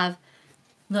have,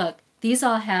 look, these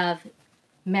all have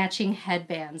matching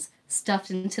headbands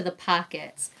stuffed into the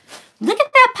pockets. Look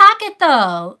at that pocket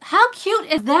though. How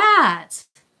cute is that?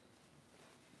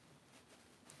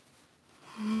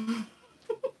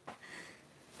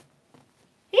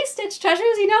 Hey, Stitch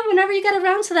Treasures, you know, whenever you get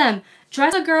around to them,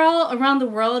 Dress a Girl around the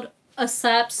world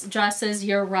accepts dresses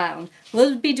year-round.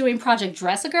 We'll be doing Project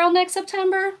Dress a Girl next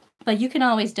September, but you can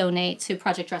always donate to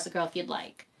Project Dress a Girl if you'd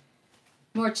like.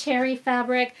 More cherry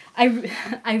fabric.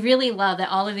 I really love that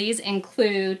all of these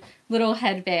include little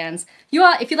headbands. You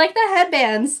all, if you like the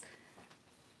headbands,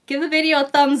 give the video a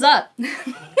thumbs up.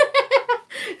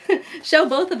 Show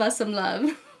both of us some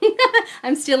love.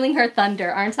 I'm stealing her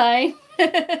thunder, aren't I?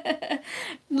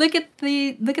 Look at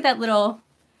that little,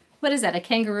 what is that, a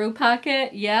kangaroo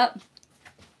pocket? Yep.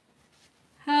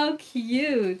 How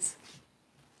cute.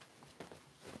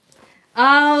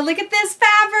 Oh, look at this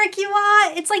fabric, you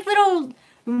all. It's like little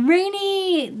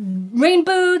rain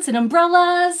boots and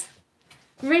umbrellas,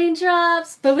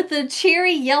 raindrops, but with the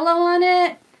cherry yellow on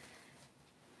it.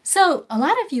 So a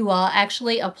lot of you all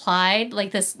actually applied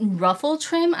like this ruffle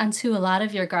trim onto a lot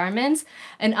of your garments.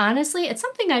 And honestly, it's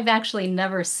something I've actually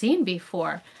never seen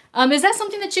before. Is that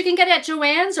something that you can get at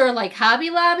Joann's or like Hobby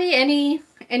Lobby,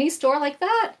 any store like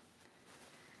that?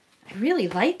 I really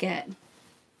like it.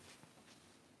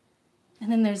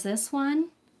 And then there's this one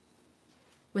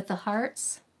with the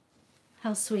hearts.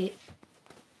 How sweet.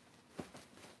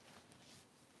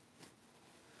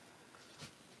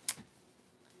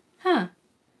 Huh.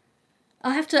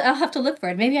 I'll have to look for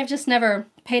it. Maybe I've just never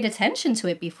paid attention to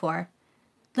it before.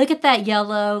 Look at that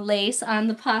yellow lace on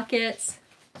the pockets.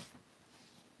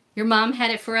 Your mom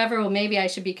had it forever. Well, maybe I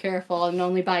should be careful and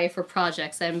only buy it for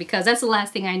projects then, because that's the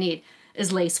last thing I need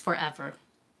is lace forever.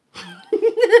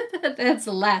 That's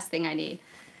the last thing I need.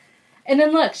 And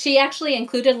then look, she actually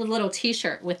included a little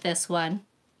t-shirt with this one.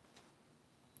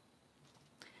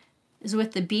 Is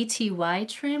with the BTY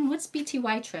trim. What's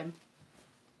BTY trim?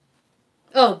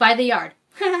 Oh, by the yard.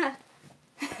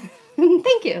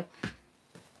 Thank you.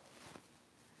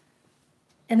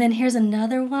 And then here's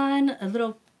another one, a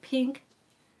little pink.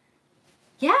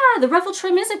 Yeah, the ruffle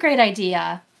trim is a great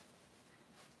idea.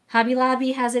 Hobby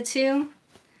Lobby has it too.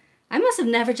 I must have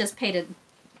never just paid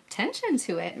attention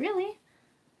to it, really.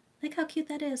 Look how cute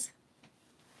that is.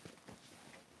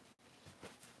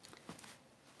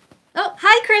 Oh,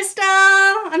 hi, Crystal.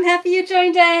 I'm happy you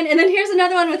joined in. And then here's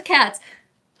another one with cats.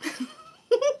 Isn't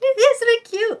it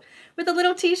cute? With the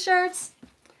little t-shirts.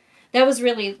 That was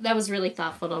really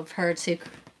thoughtful of her to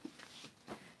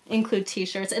include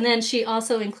t-shirts. And then she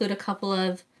also included a couple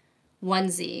of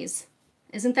onesies.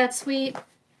 Isn't that sweet?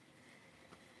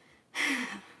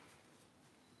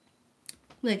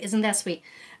 Look, isn't that sweet?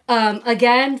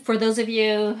 Again, for those of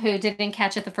you who didn't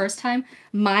catch it the first time,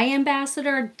 my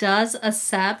ambassador does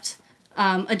accept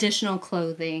additional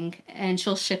clothing, and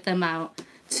she'll ship them out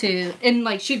to, and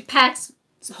like she packs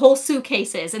whole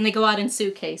suitcases, and they go out in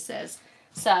suitcases.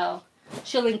 So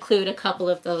she'll include a couple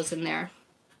of those in there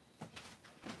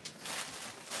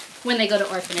when they go to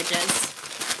orphanages.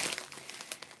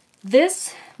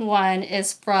 This one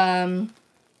is from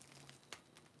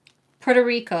Puerto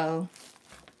Rico.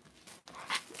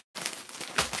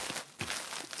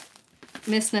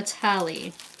 Miss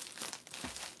Natalie.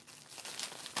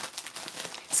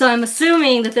 So I'm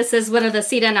assuming that this is one of the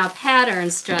Sita Now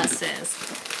Patterns dresses.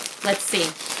 Let's see.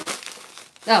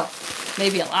 Oh,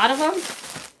 maybe a lot of them?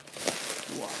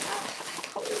 Wow.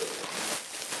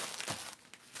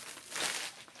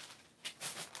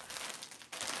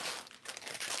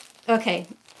 Okay.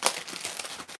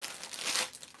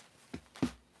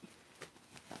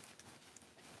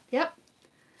 Yep.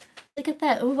 Look at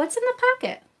that. Ooh, what's in the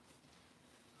pocket?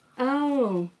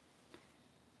 Oh,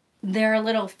 there are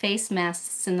little face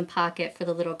masks in the pocket for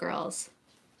the little girls.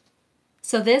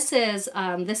 So this is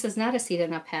not a Sita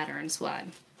Now Patterns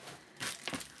one.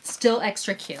 Still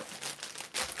extra cute.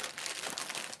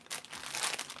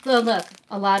 Oh, look,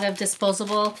 a lot of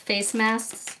disposable face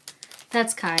masks.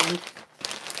 That's kind.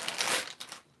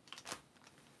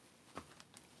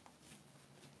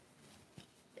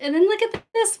 And then look at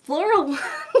this floral one.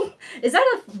 Is that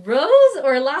a rose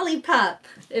or a lollipop?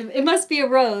 It must be a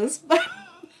rose, but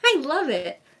I love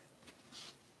it.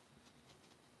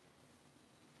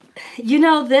 You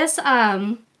know, this,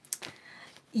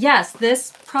 yes,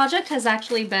 this project has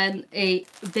actually been a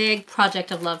big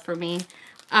project of love for me.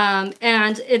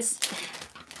 And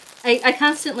I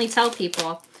constantly tell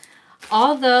people,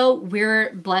 although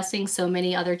we're blessing so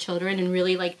many other children and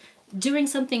really like doing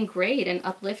something great and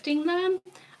uplifting them,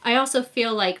 I also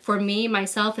feel like for me,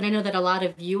 myself, and I know that a lot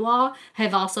of you all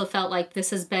have also felt like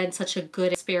this has been such a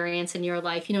good experience in your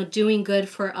life, you know, doing good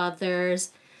for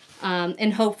others.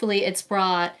 And hopefully it's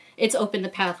opened the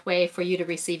pathway for you to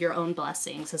receive your own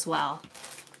blessings as well.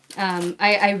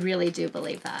 I really do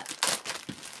believe that.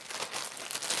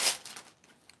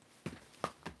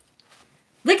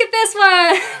 Look at this one.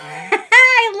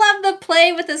 I love the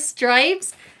play with the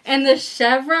stripes and the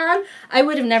chevron. I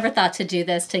would have never thought to do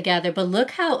this together, but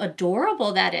look how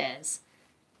adorable that is.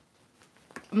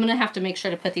 I'm going to have to make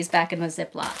sure to put these back in the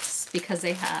Ziplocs because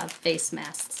they have face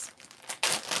masks.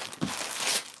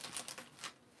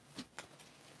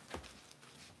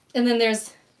 And then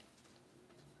there's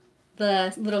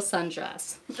the little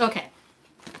sundress. Okay.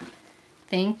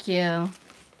 Thank you.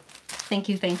 Thank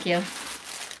you, thank you.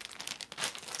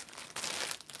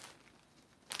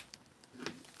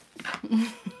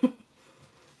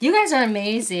 You guys are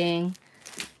amazing.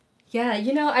 Yeah,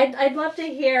 you know, I'd love to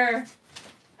hear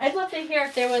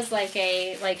if there was like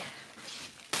a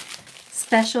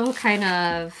special kind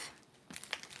of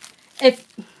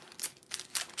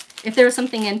if there was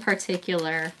something in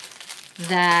particular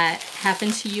that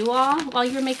happened to you all while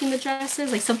you were making the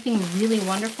dresses, like something really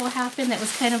wonderful happened that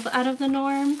was kind of out of the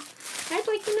norm. I'd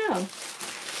like to know.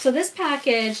 So this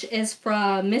package is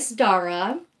from Miss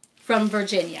Dara from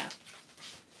Virginia.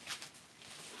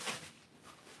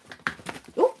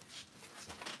 Ooh.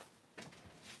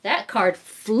 That card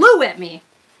flew at me.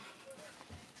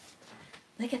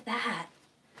 Look at that.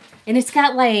 And it's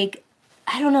got like,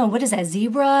 I don't know, what is that,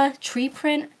 zebra tree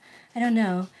print? I don't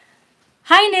know.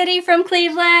 Hi, Nitty from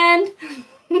Cleveland.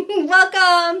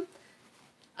 Welcome.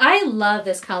 I love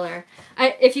this color.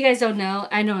 If you guys don't know,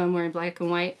 I know I'm wearing black and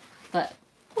white, but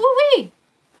woo-wee.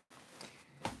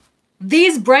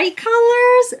 These bright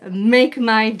colors make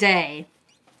my day.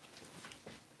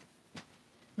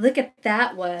 Look at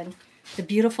that one. The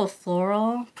beautiful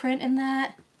floral print in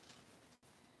that.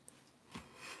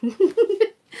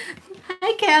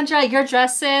 Hi, Kendra. Your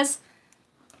dresses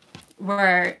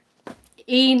were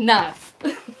enough.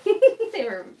 They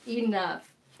were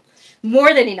enough.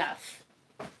 More than enough.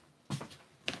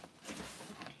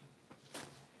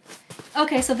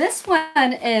 Okay, so this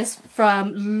one is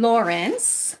from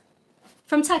Lawrence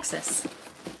from Texas.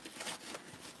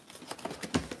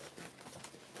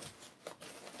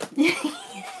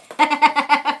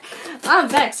 Oh,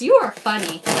 Vex, you are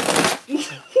funny.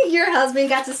 Your husband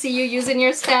got to see you using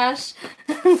your stash.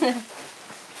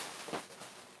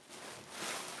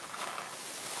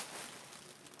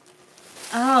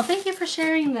 Oh, thank you for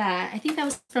sharing that. I think that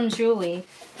was from Julie.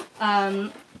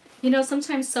 You know,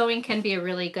 sometimes sewing can be a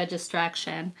really good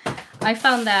distraction. I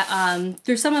found that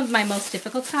through some of my most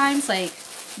difficult times, like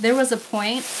there was a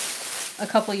point a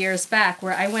couple years back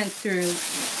where I went through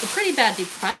a pretty bad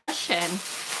depression,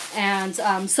 and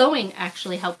sewing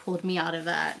actually helped pull me out of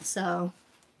that. So,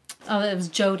 oh, it was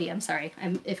Jody. I'm sorry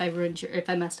if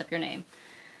I messed up your name.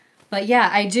 But yeah,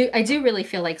 I do really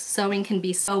feel like sewing can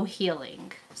be so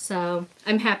healing. So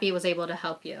I'm happy it was able to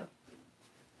help you.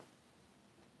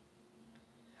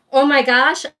 Oh my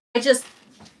gosh,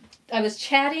 I was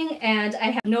chatting and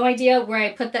I have no idea where I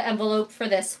put the envelope for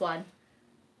this one.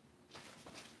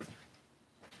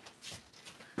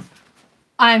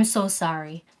 I'm so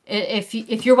sorry. If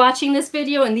you're watching this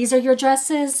video and these are your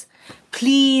dresses,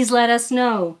 please let us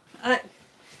know.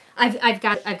 I've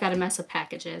got a mess of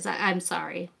packages. I'm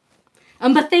sorry.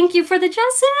 But thank you for the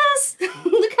dresses.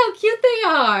 Look how cute they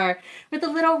are with the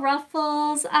little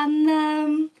ruffles on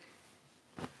them.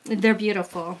 They're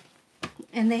beautiful.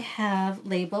 And they have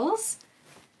labels.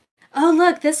 Oh,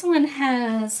 look, this one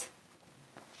has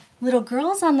little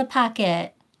girls on the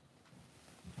pocket.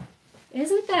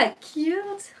 Isn't that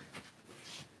cute?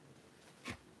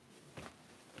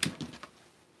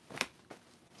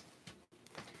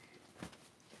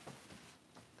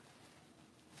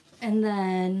 And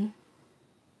then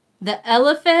the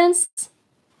elephants.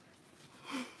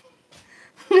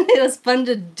 It was fun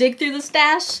to dig through the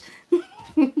stash.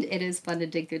 It is fun to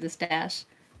dig through the stash.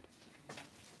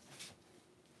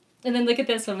 And then look at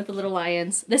this one with the little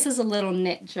lions. This is a little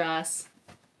knit dress.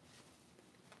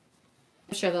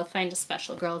 I'm sure they'll find a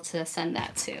special girl to send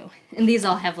that to. And these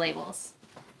all have labels.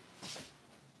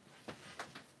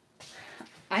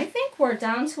 I think we're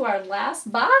down to our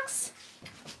last box.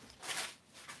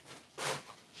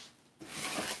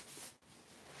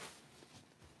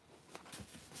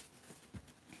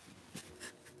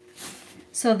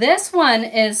 So this one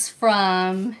is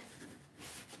from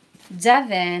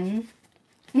Devin.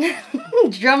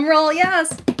 Drum roll,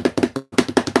 yes.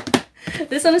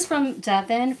 This one is from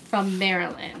Devin from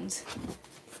Maryland.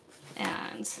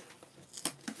 And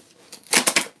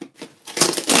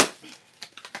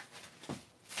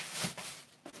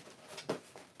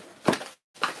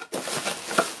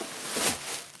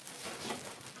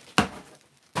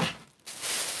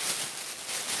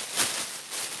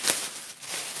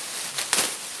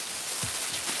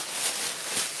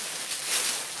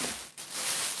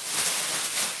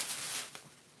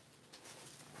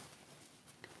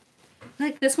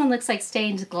look, this one looks like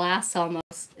stained glass almost.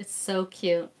 It's so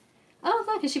cute. Oh,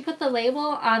 look, and she put the label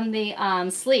on the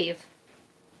sleeve.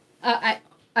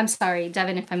 I'm sorry,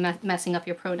 Devin, if I'm messing up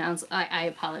your pronouns. I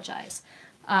apologize.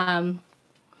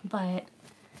 But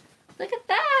look at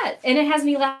that. And it has an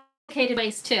elasticated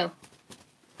waist, too.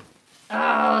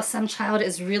 Oh, some child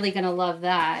is really going to love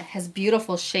that. It has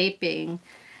beautiful shaping.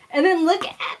 And then look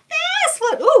at this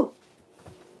one. Ooh.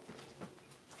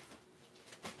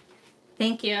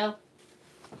 Thank you.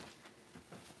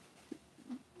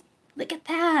 Look at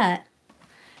that.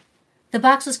 The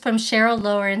box was from Cheryl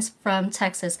Lawrence from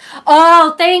Texas.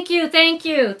 Oh, thank you, thank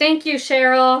you. Thank you,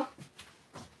 Cheryl.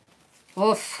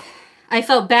 Oof. I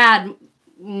felt bad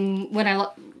when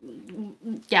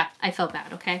I felt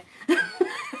bad, okay?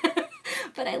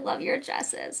 But I love your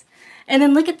dresses. And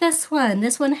then look at this one.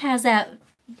 This one has that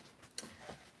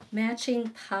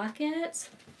matching pocket.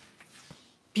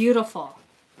 Beautiful.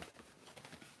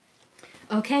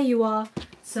 Okay, you all.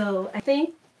 So I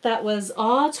think that was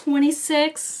all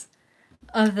 26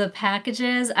 of the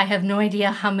packages. I have no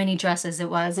idea how many dresses it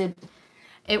was.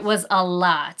 It was a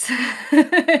lot.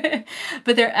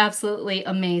 But they're absolutely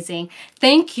amazing.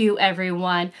 Thank you,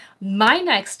 everyone. My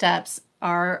next steps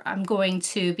are I'm going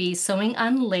to be sewing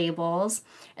on labels,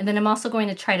 and then I'm also going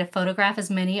to try to photograph as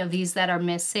many of these that are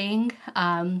missing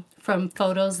from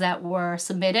photos that were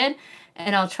submitted,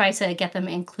 and I'll try to get them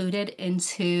included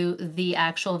into the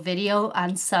actual video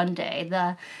on Sunday,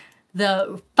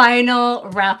 the final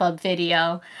wrap-up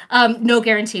video. No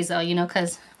guarantees though, you know,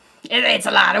 because it's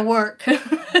a lot of work.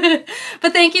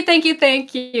 But thank you, thank you,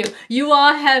 thank you. You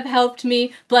all have helped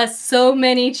me bless so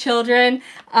many children.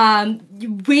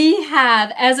 We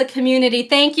have, as a community,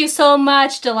 thank you so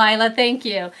much, Delilah, thank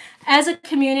you. As a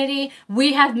community,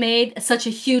 we have made such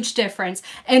a huge difference.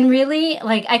 And really,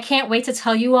 like, I can't wait to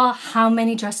tell you all how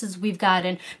many dresses we've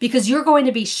gotten, because you're going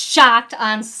to be shocked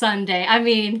on Sunday. I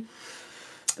mean,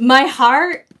 my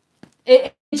heart,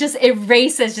 it just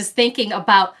erases just thinking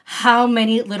about how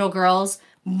many little girls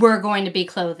we're going to be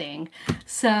clothing.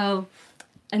 So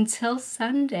until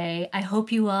Sunday, I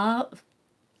hope you all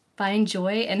find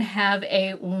joy and have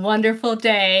a wonderful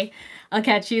day. I'll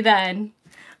catch you then.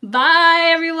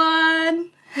 Bye, everyone.